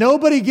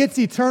 Nobody gets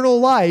eternal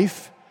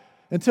life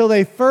until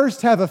they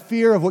first have a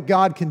fear of what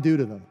God can do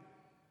to them.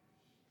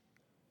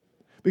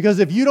 Because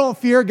if you don't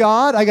fear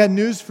God, I got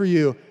news for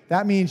you.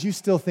 That means you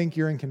still think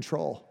you're in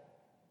control.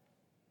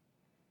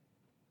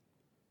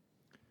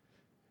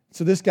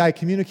 So this guy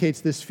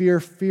communicates this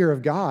fear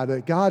of God,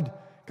 that God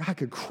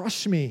could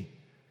crush me.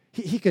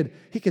 He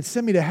could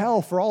send me to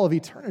hell for all of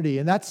eternity.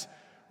 And that's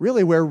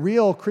really where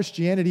real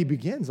Christianity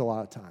begins a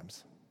lot of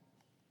times.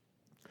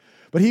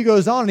 But he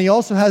goes on, and he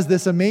also has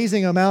this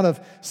amazing amount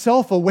of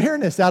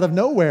self-awareness out of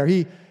nowhere.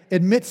 He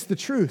admits the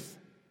truth.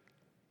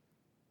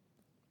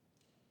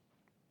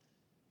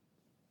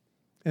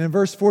 And in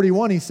verse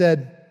 41, he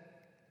said,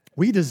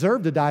 we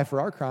deserve to die for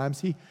our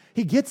crimes.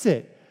 He gets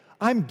it.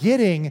 I'm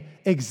getting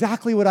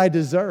exactly what I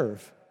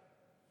deserve.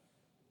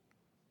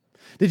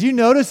 Did you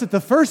notice that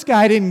the first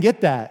guy didn't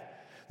get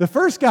that? The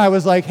first guy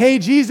was like, hey,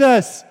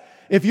 Jesus,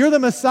 if you're the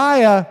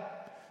Messiah,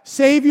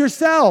 save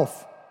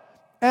yourself.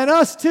 And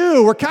us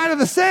too. We're kind of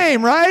the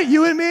same, right?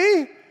 You and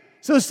me?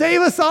 So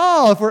save us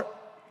all. If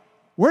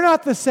we're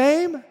not the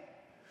same.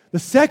 The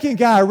second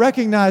guy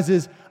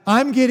recognizes,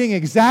 I'm getting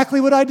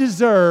exactly what I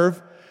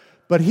deserve,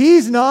 but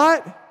he's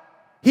not.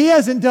 He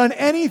hasn't done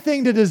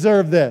anything to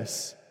deserve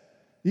this.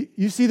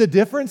 You see the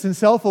difference in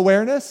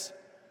self-awareness?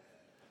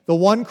 The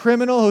one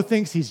criminal who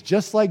thinks he's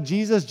just like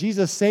Jesus,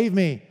 Jesus, save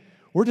me.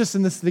 We're just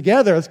in this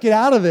together. Let's get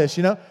out of this,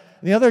 And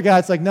the other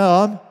guy's like,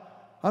 no,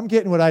 I'm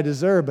getting what I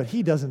deserve, but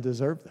he doesn't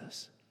deserve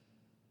this.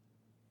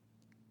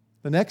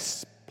 The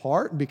next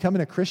part in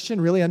becoming a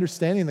Christian, really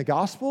understanding the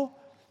gospel,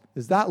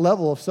 is that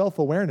level of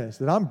self-awareness,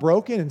 that I'm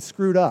broken and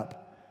screwed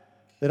up,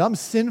 that I'm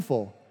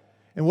sinful,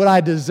 and what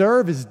I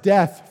deserve is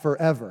death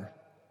forever.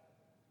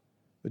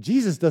 But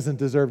Jesus doesn't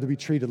deserve to be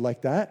treated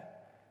like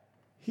that.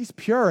 He's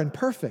pure and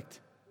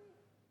perfect.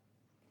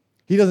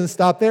 He doesn't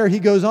stop there. He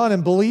goes on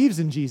and believes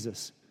in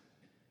Jesus.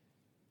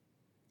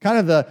 Kind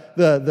of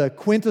the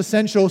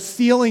quintessential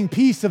sealing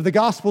piece of the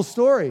gospel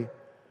story.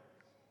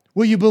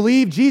 Will you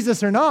believe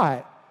Jesus or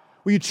not?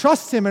 Will you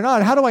trust him or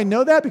not? How do I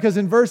know that? Because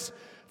in verse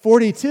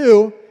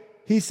 42,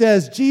 he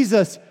says,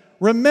 Jesus,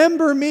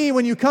 remember me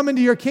when you come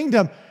into your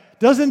kingdom.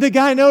 Doesn't the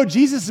guy know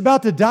Jesus is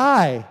about to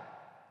die?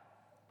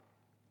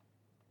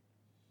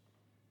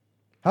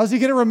 How's he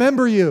going to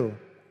remember you?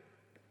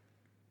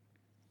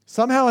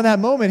 Somehow in that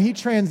moment, he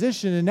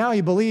transitioned, and now he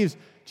believes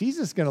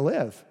Jesus is going to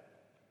live,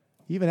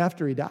 even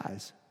after he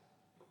dies.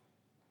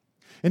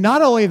 And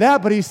not only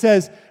that, but he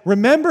says,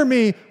 remember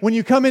me when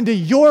you come into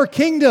your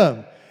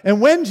kingdom. And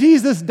when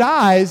Jesus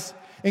dies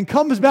and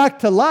comes back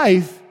to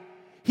life,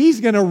 he's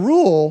going to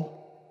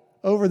rule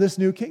over this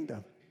new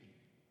kingdom.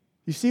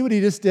 You see what he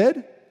just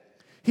did?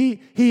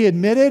 He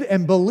admitted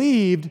and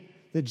believed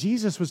that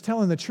Jesus was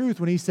telling the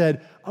truth when he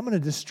said, I'm going to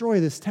destroy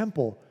this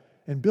temple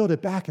and build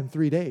it back in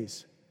 3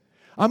 days.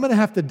 I'm going to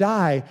have to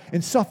die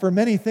and suffer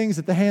many things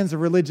at the hands of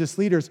religious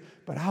leaders,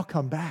 but I'll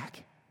come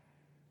back.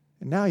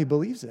 And now he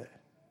believes it.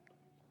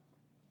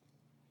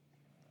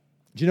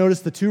 Did you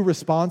notice the two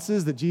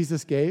responses that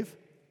Jesus gave?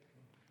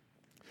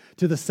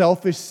 To the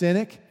selfish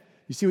cynic,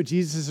 you see what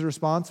Jesus'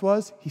 response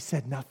was? He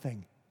said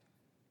nothing.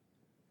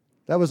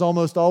 That was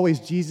almost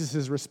always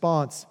Jesus'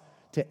 response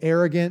to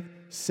arrogant,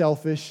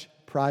 selfish,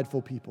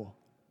 prideful people.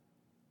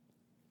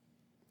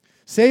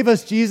 Save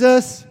us,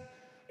 Jesus.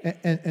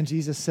 And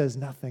Jesus says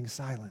nothing,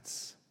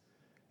 silence.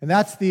 And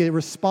that's the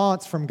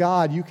response from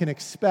God you can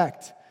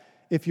expect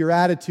if your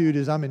attitude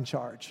is, I'm in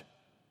charge.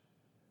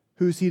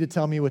 Who's he to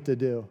tell me what to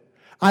do?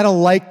 I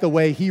don't like the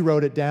way he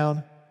wrote it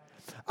down.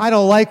 I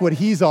don't like what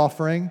he's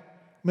offering.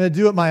 I'm going to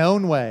do it my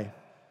own way.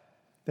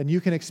 Then you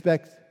can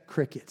expect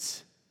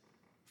crickets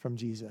from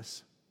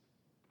Jesus.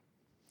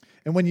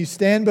 And when you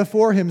stand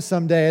before him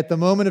someday at the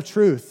moment of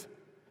truth,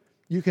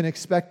 you can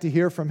expect to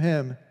hear from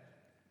him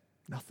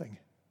nothing.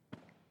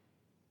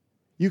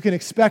 You can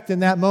expect in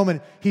that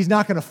moment, he's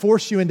not going to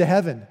force you into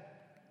heaven.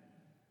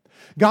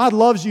 God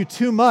loves you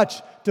too much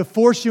to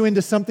force you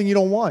into something you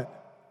don't want.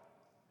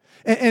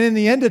 And in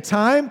the end of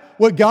time,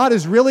 what God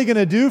is really going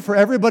to do for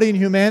everybody in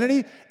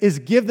humanity is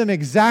give them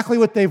exactly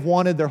what they've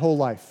wanted their whole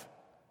life.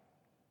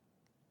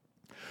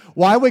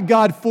 Why would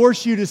God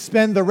force you to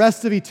spend the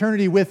rest of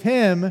eternity with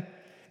him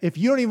if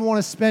you don't even want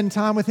to spend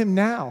time with him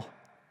now?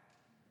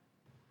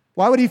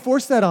 Why would he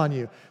force that on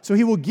you? So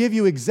he will give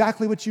you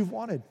exactly what you've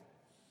wanted.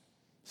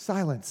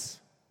 Silence.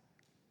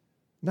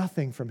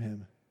 Nothing from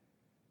him.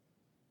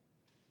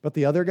 But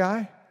the other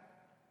guy,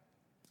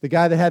 the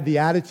guy that had the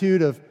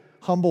attitude of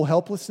humble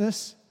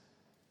helplessness,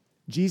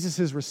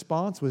 Jesus'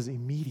 response was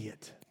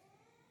immediate.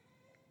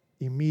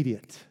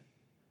 Immediate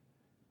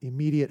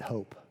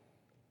hope.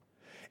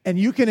 And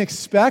you can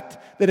expect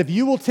that if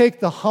you will take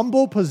the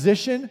humble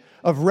position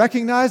of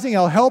recognizing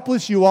how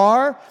helpless you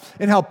are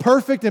and how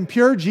perfect and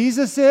pure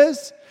Jesus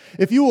is,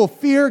 if you will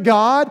fear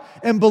God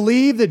and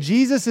believe that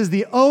Jesus is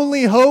the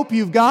only hope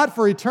you've got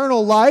for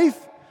eternal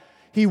life,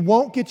 he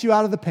won't get you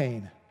out of the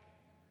pain,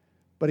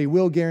 but he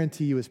will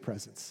guarantee you his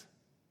presence.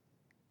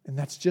 And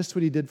that's just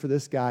what he did for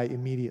this guy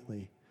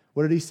immediately.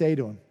 What did he say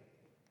to him?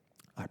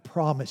 I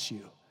promise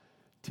you,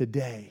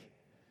 today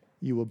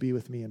you will be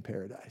with me in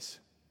paradise.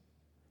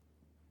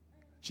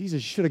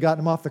 Jesus should have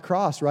gotten him off the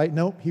cross, right?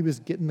 Nope, he was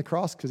getting the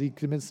cross because he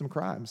committed some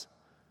crimes.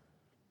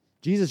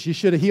 Jesus, you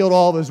should have healed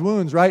all of his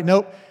wounds, right?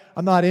 Nope,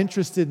 I'm not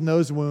interested in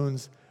those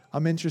wounds.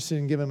 I'm interested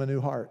in giving him a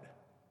new heart.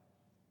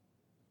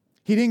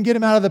 He didn't get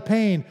him out of the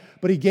pain,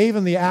 but he gave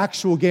him the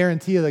actual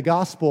guarantee of the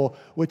gospel,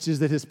 which is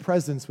that his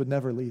presence would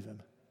never leave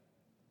him.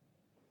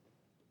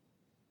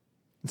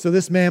 And so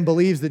this man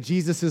believes that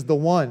Jesus is the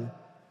one,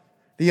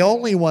 the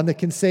only one that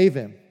can save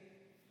him.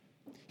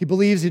 He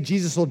believes that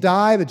Jesus will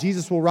die, that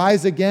Jesus will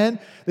rise again,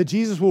 that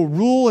Jesus will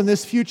rule in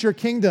this future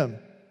kingdom.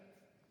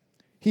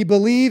 He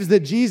believes that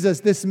Jesus,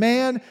 this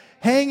man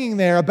hanging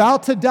there,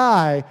 about to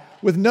die,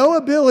 with no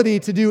ability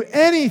to do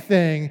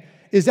anything,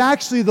 is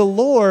actually the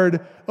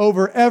Lord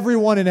over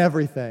everyone and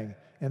everything.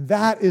 And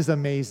that is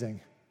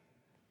amazing.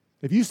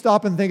 If you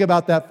stop and think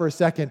about that for a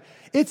second,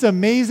 it's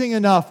amazing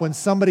enough when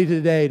somebody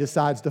today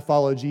decides to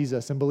follow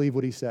Jesus and believe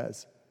what he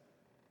says.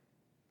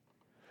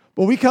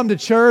 But we come to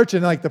church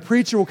and like the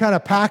preacher will kind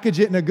of package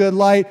it in a good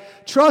light.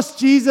 Trust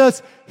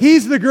Jesus,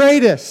 he's the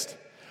greatest.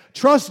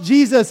 Trust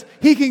Jesus,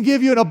 he can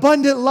give you an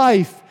abundant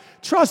life.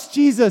 Trust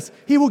Jesus,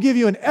 he will give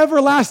you an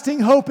everlasting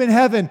hope in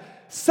heaven.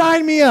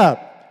 Sign me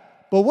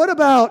up. But what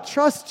about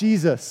trust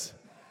Jesus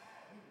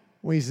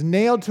when he's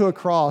nailed to a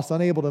cross,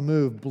 unable to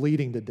move,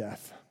 bleeding to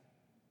death?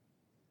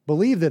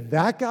 Believe that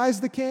that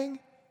guy's the king?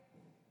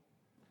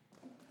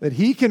 That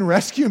he can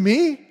rescue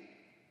me?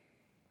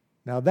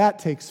 Now that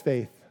takes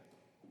faith.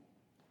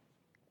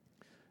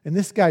 And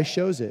this guy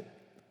shows it.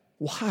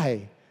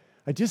 Why?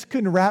 I just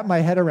couldn't wrap my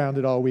head around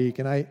it all week.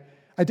 And I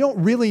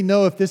don't really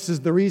know if this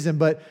is the reason,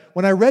 but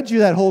when I read you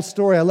that whole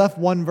story, I left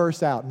one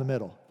verse out in the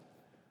middle.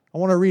 I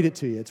want to read it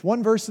to you. It's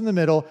one verse in the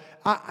middle.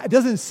 It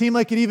doesn't seem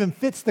like it even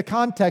fits the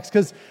context,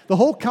 because the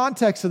whole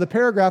context of the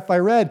paragraph I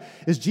read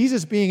is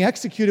Jesus being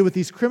executed with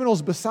these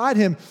criminals beside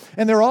him,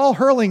 and they're all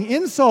hurling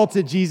insults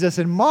at Jesus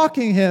and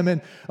mocking him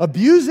and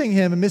abusing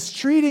him and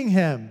mistreating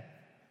him.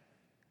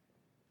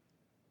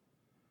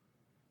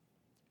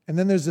 And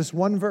then there's this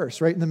one verse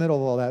right in the middle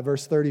of all that,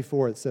 verse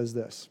 34, it says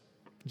this.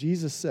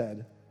 Jesus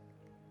said,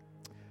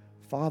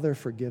 "Father,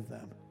 forgive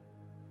them,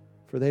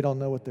 for they don't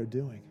know what they're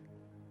doing."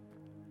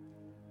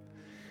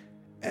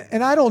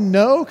 And I don't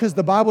know, because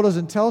the Bible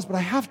doesn't tell us, but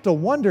I have to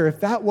wonder if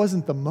that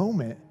wasn't the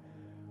moment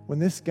when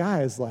this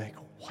guy is like,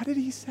 what did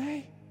he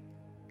say?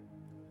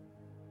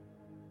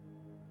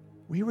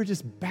 We were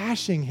just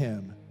bashing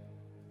him.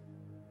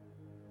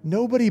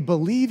 Nobody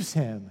believes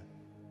him.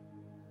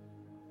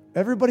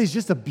 Everybody's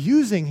just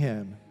abusing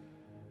him.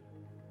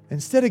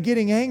 Instead of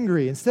getting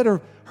angry, instead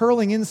of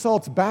hurling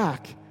insults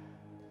back,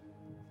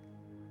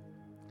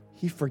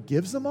 he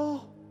forgives them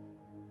all?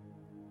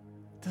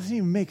 Doesn't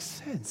even make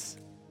sense.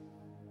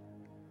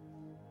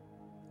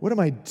 What am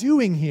I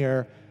doing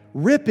here,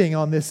 ripping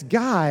on this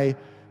guy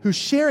who's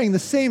sharing the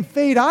same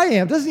fate I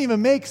am? Doesn't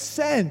even make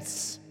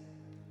sense.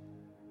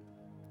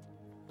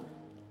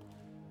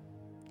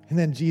 And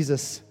then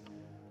Jesus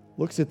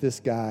looks at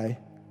this guy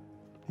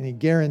and he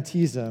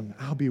guarantees him,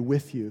 "I'll be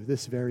with you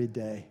this very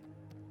day.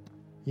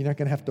 You're not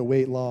going to have to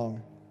wait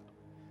long."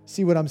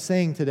 See, what I'm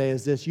saying today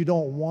is this: you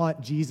don't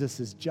want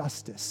Jesus'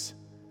 justice,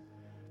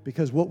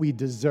 because what we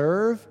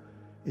deserve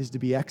is to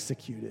be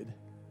executed.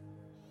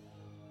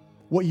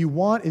 What you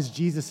want is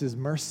Jesus'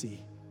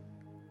 mercy.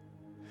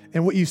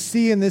 And what you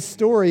see in this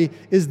story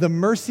is the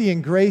mercy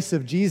and grace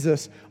of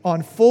Jesus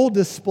on full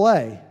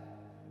display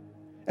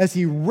as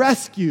he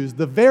rescues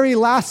the very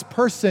last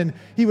person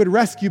he would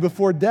rescue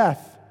before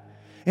death.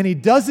 And he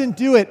doesn't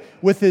do it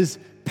with his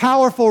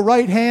powerful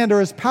right hand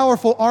or his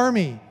powerful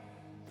army.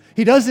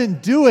 He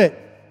doesn't do it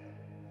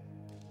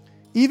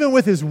even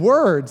with his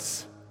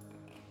words.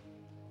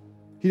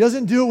 He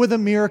doesn't do it with a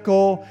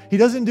miracle. He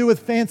doesn't do it with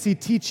fancy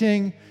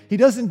teaching. He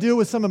doesn't do it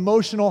with some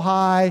emotional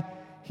high.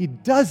 He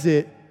does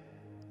it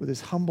with his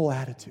humble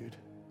attitude.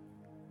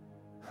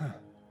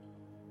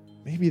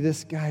 Maybe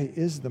this guy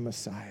is the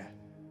Messiah.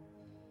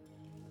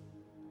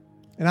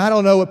 And I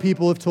don't know what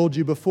people have told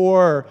you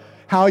before or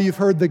how you've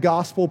heard the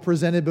gospel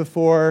presented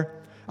before.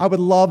 I would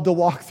love to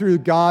walk through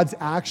God's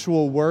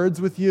actual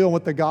words with you and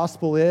what the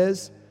gospel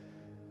is.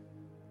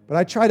 But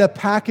I try to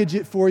package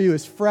it for you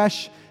as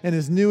fresh and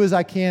as new as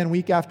I can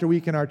week after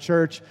week in our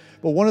church.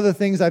 But one of the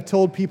things I've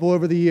told people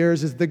over the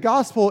years is the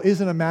gospel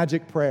isn't a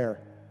magic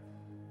prayer.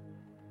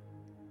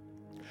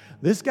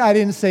 This guy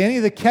didn't say any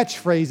of the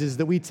catchphrases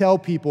that we tell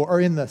people are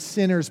in the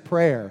sinner's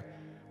prayer,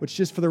 which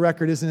just for the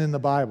record isn't in the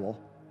Bible.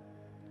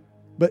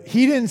 But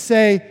he didn't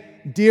say,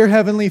 "Dear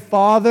Heavenly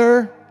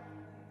Father,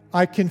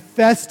 I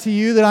confess to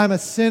you that I'm a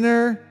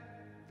sinner.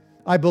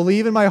 I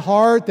believe in my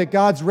heart that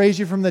God's raised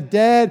you from the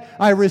dead.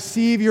 I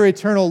receive your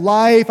eternal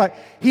life."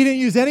 He didn't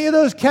use any of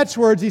those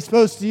catchwords he's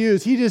supposed to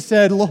use. He just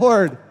said,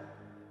 "Lord,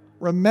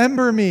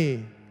 remember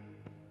me."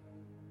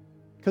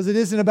 Because it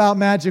isn't about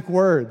magic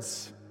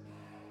words.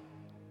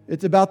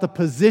 It's about the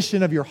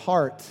position of your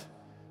heart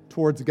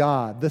towards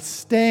God, the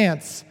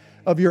stance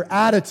of your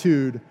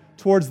attitude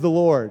towards the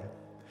Lord.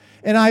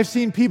 And I've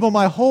seen people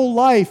my whole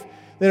life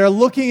that are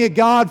looking at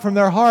God from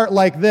their heart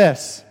like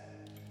this: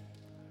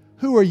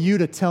 "Who are you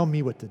to tell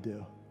me what to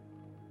do?"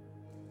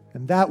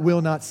 And that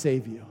will not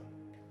save you.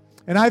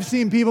 And I've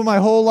seen people my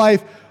whole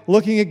life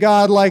looking at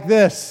God like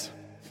this: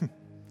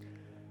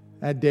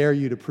 "I dare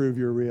you to prove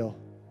you're real."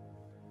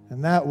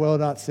 And that will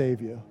not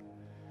save you.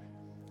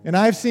 And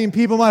I've seen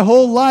people my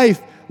whole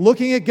life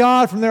looking at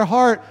God from their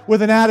heart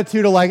with an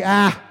attitude of like,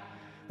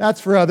 that's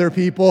for other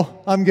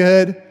people. I'm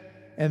good.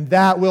 And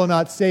that will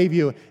not save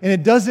you. And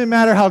it doesn't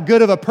matter how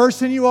good of a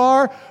person you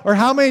are or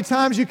how many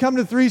times you come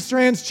to Three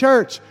Strands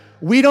Church.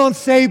 We don't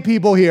save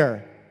people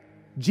here.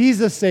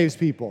 Jesus saves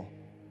people.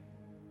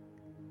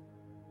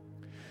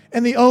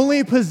 And the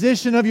only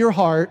position of your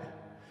heart,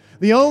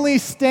 the only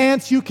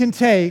stance you can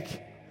take,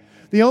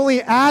 the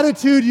only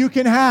attitude you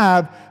can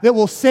have that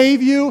will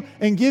save you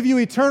and give you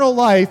eternal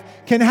life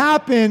can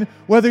happen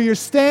whether you're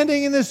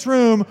standing in this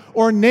room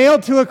or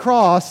nailed to a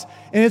cross,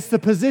 and it's the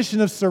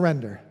position of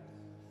surrender.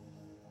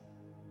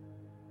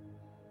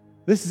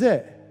 This is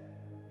it.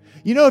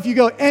 You know, if you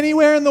go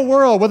anywhere in the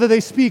world, whether they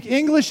speak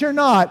English or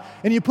not,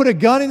 and you put a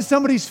gun in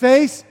somebody's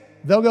face,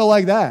 they'll go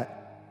like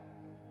that.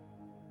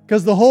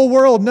 Because the whole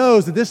world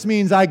knows that this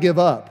means I give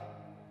up.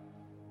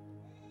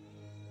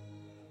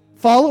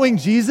 Following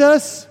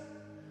Jesus,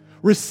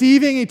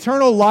 receiving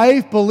eternal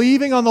life,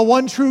 believing on the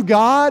one true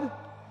God,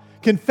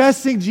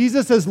 confessing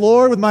Jesus as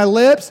Lord with my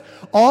lips,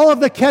 all of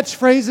the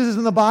catchphrases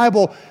in the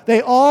Bible,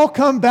 they all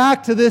come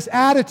back to this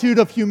attitude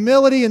of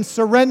humility and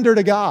surrender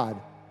to God.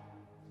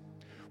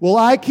 Will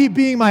I keep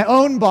being my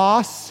own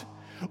boss,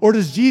 or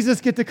does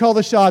Jesus get to call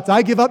the shots?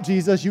 I give up,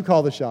 Jesus, you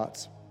call the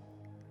shots.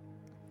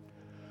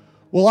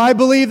 Will I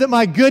believe that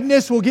my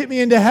goodness will get me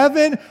into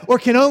heaven, or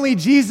can only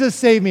Jesus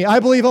save me? I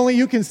believe only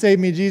you can save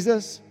me,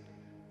 Jesus.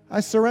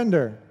 I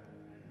surrender.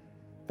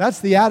 That's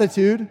the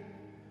attitude.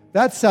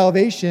 That's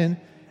salvation.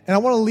 And I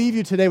want to leave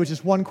you today with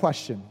just one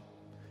question.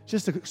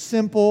 Just a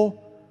simple,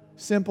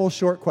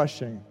 short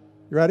question.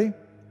 You ready?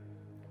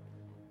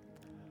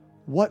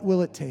 What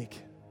will it take?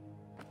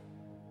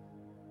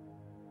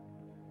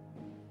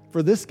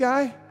 For this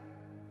guy,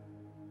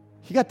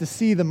 he got to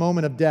see the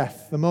moment of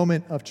death, the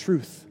moment of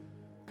truth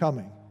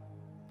coming.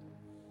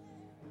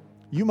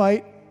 You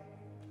might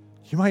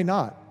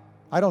not.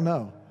 I don't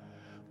know.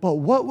 But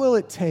what will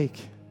it take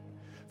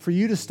for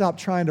you to stop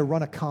trying to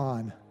run a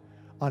con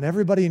on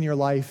everybody in your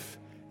life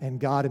and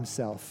God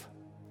himself?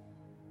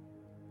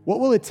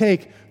 What will it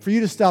take for you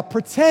to stop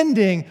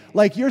pretending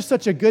like you're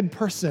such a good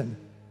person?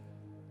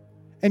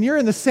 And you're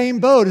in the same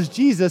boat as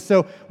Jesus,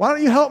 so why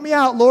don't you help me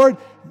out, Lord?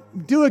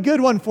 Do a good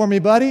one for me,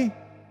 buddy.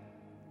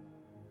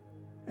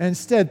 And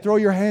instead, throw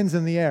your hands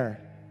in the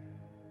air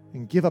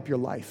and give up your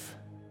life.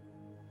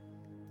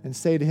 And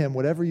say to him,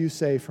 whatever you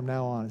say from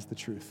now on is the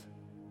truth.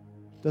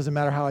 Doesn't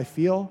matter how I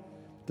feel.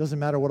 Doesn't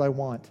matter what I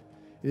want.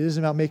 It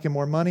isn't about making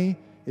more money.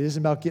 It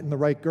isn't about getting the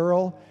right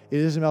girl. It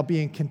isn't about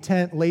being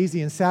content,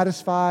 lazy, and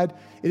satisfied.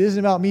 It isn't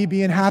about me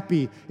being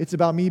happy. It's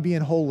about me being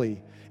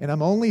holy. And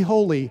I'm only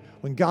holy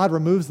when God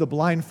removes the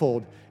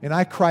blindfold and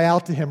I cry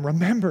out to him,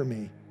 remember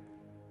me.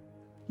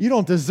 You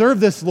don't deserve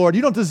this, Lord.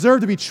 You don't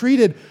deserve to be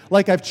treated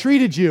like I've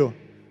treated you.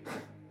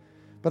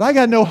 But I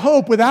got no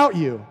hope without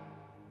you.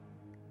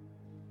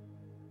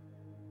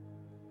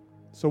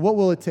 So what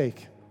will it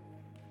take?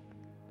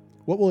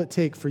 What will it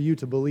take for you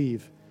to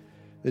believe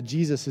that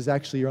Jesus is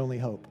actually your only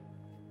hope?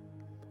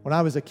 When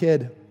I was a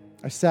kid,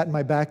 I sat in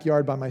my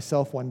backyard by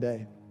myself one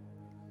day,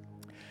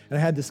 and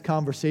I had this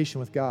conversation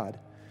with God.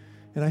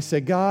 And I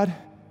said, God,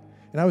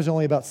 and I was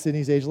only about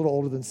Sydney's age, a little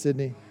older than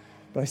Sydney,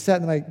 but I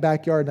sat in my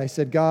backyard and I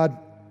said, God,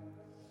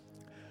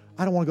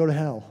 I don't want to go to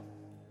hell.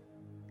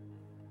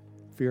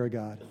 Fear of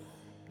God.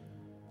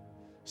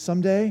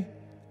 Someday,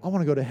 I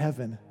want to go to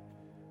heaven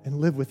and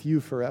live with you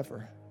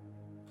forever.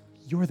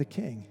 You're the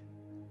king.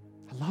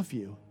 I love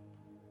you.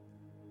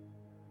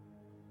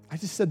 I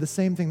just said the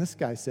same thing this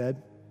guy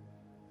said.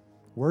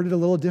 Worded a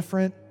little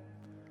different,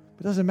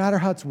 but it doesn't matter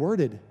how it's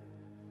worded.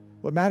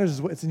 What matters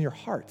is what's in your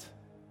heart.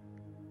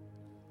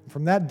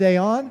 From that day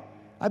on,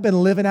 I've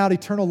been living out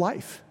eternal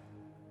life.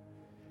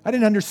 I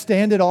didn't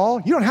understand it all.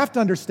 You don't have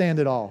to understand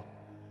it all.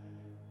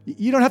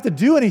 You don't have to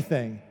do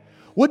anything.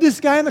 What did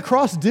this guy on the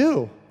cross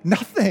do?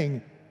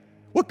 Nothing.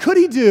 What could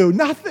he do?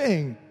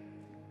 Nothing.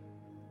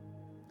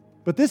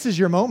 But this is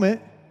your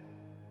moment.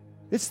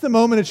 It's the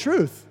moment of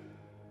truth.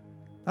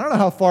 I don't know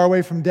how far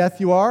away from death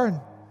you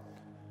are.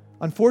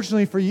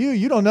 Unfortunately for you,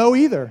 you don't know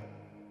either.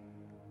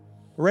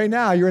 But right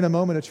now, you're in a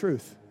moment of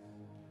truth.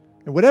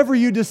 And whatever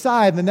you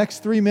decide in the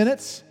next 3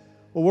 minutes,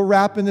 well, we're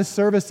wrapping this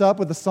service up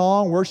with a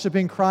song,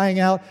 worshiping, crying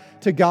out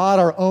to God,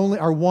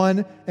 our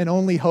one and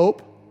only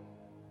hope.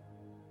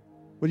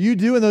 What you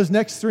do in those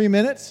next 3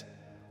 minutes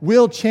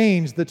will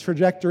change the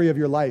trajectory of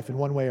your life in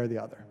one way or the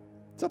other.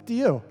 It's up to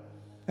you.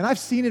 And I've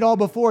seen it all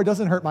before. It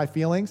doesn't hurt my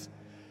feelings.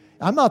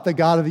 I'm not the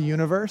God of the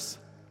universe.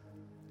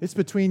 It's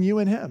between you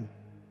and him.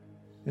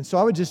 And so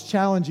I would just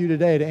challenge you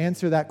today to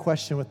answer that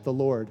question with the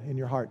Lord in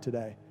your heart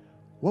today.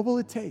 What will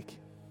it take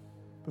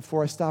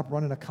before I stop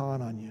running a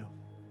con on you?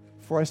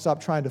 Before I stop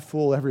trying to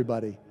fool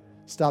everybody?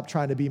 Stop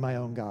trying to be my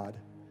own God?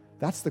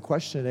 That's the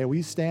question today. Will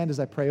you stand as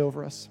I pray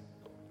over us?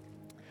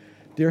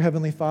 Dear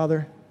Heavenly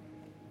Father,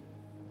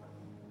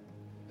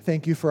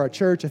 thank you for our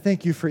church. I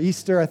thank you for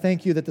Easter. I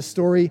thank you that the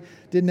story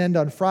didn't end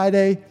on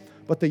Friday,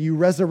 but that you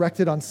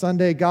resurrected on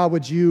Sunday. God,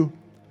 would you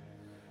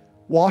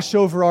wash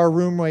over our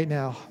room right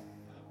now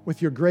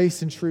with your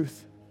grace and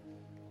truth?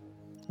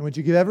 And would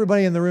you give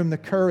everybody in the room the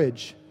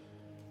courage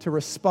to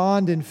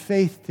respond in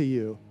faith to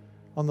you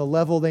on the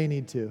level they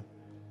need to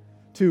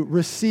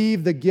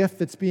receive the gift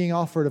that's being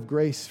offered of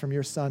grace from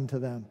your Son to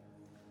them,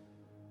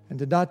 and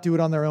to not do it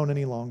on their own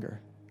any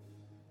longer,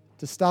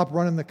 to stop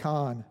running the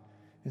con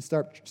and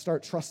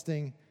start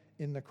trusting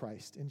in the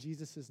Christ. In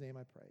Jesus' name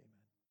I pray.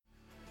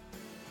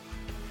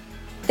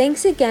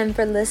 Thanks again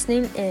for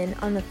listening in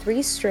on the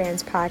Three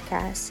Strands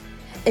podcast.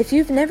 If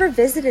you've never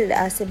visited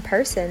us in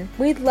person,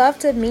 we'd love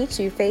to meet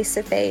you face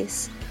to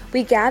face.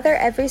 We gather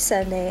every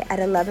Sunday at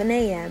 11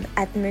 a.m.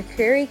 at the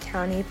McCreary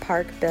County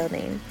Park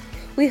building.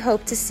 We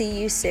hope to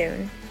see you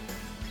soon.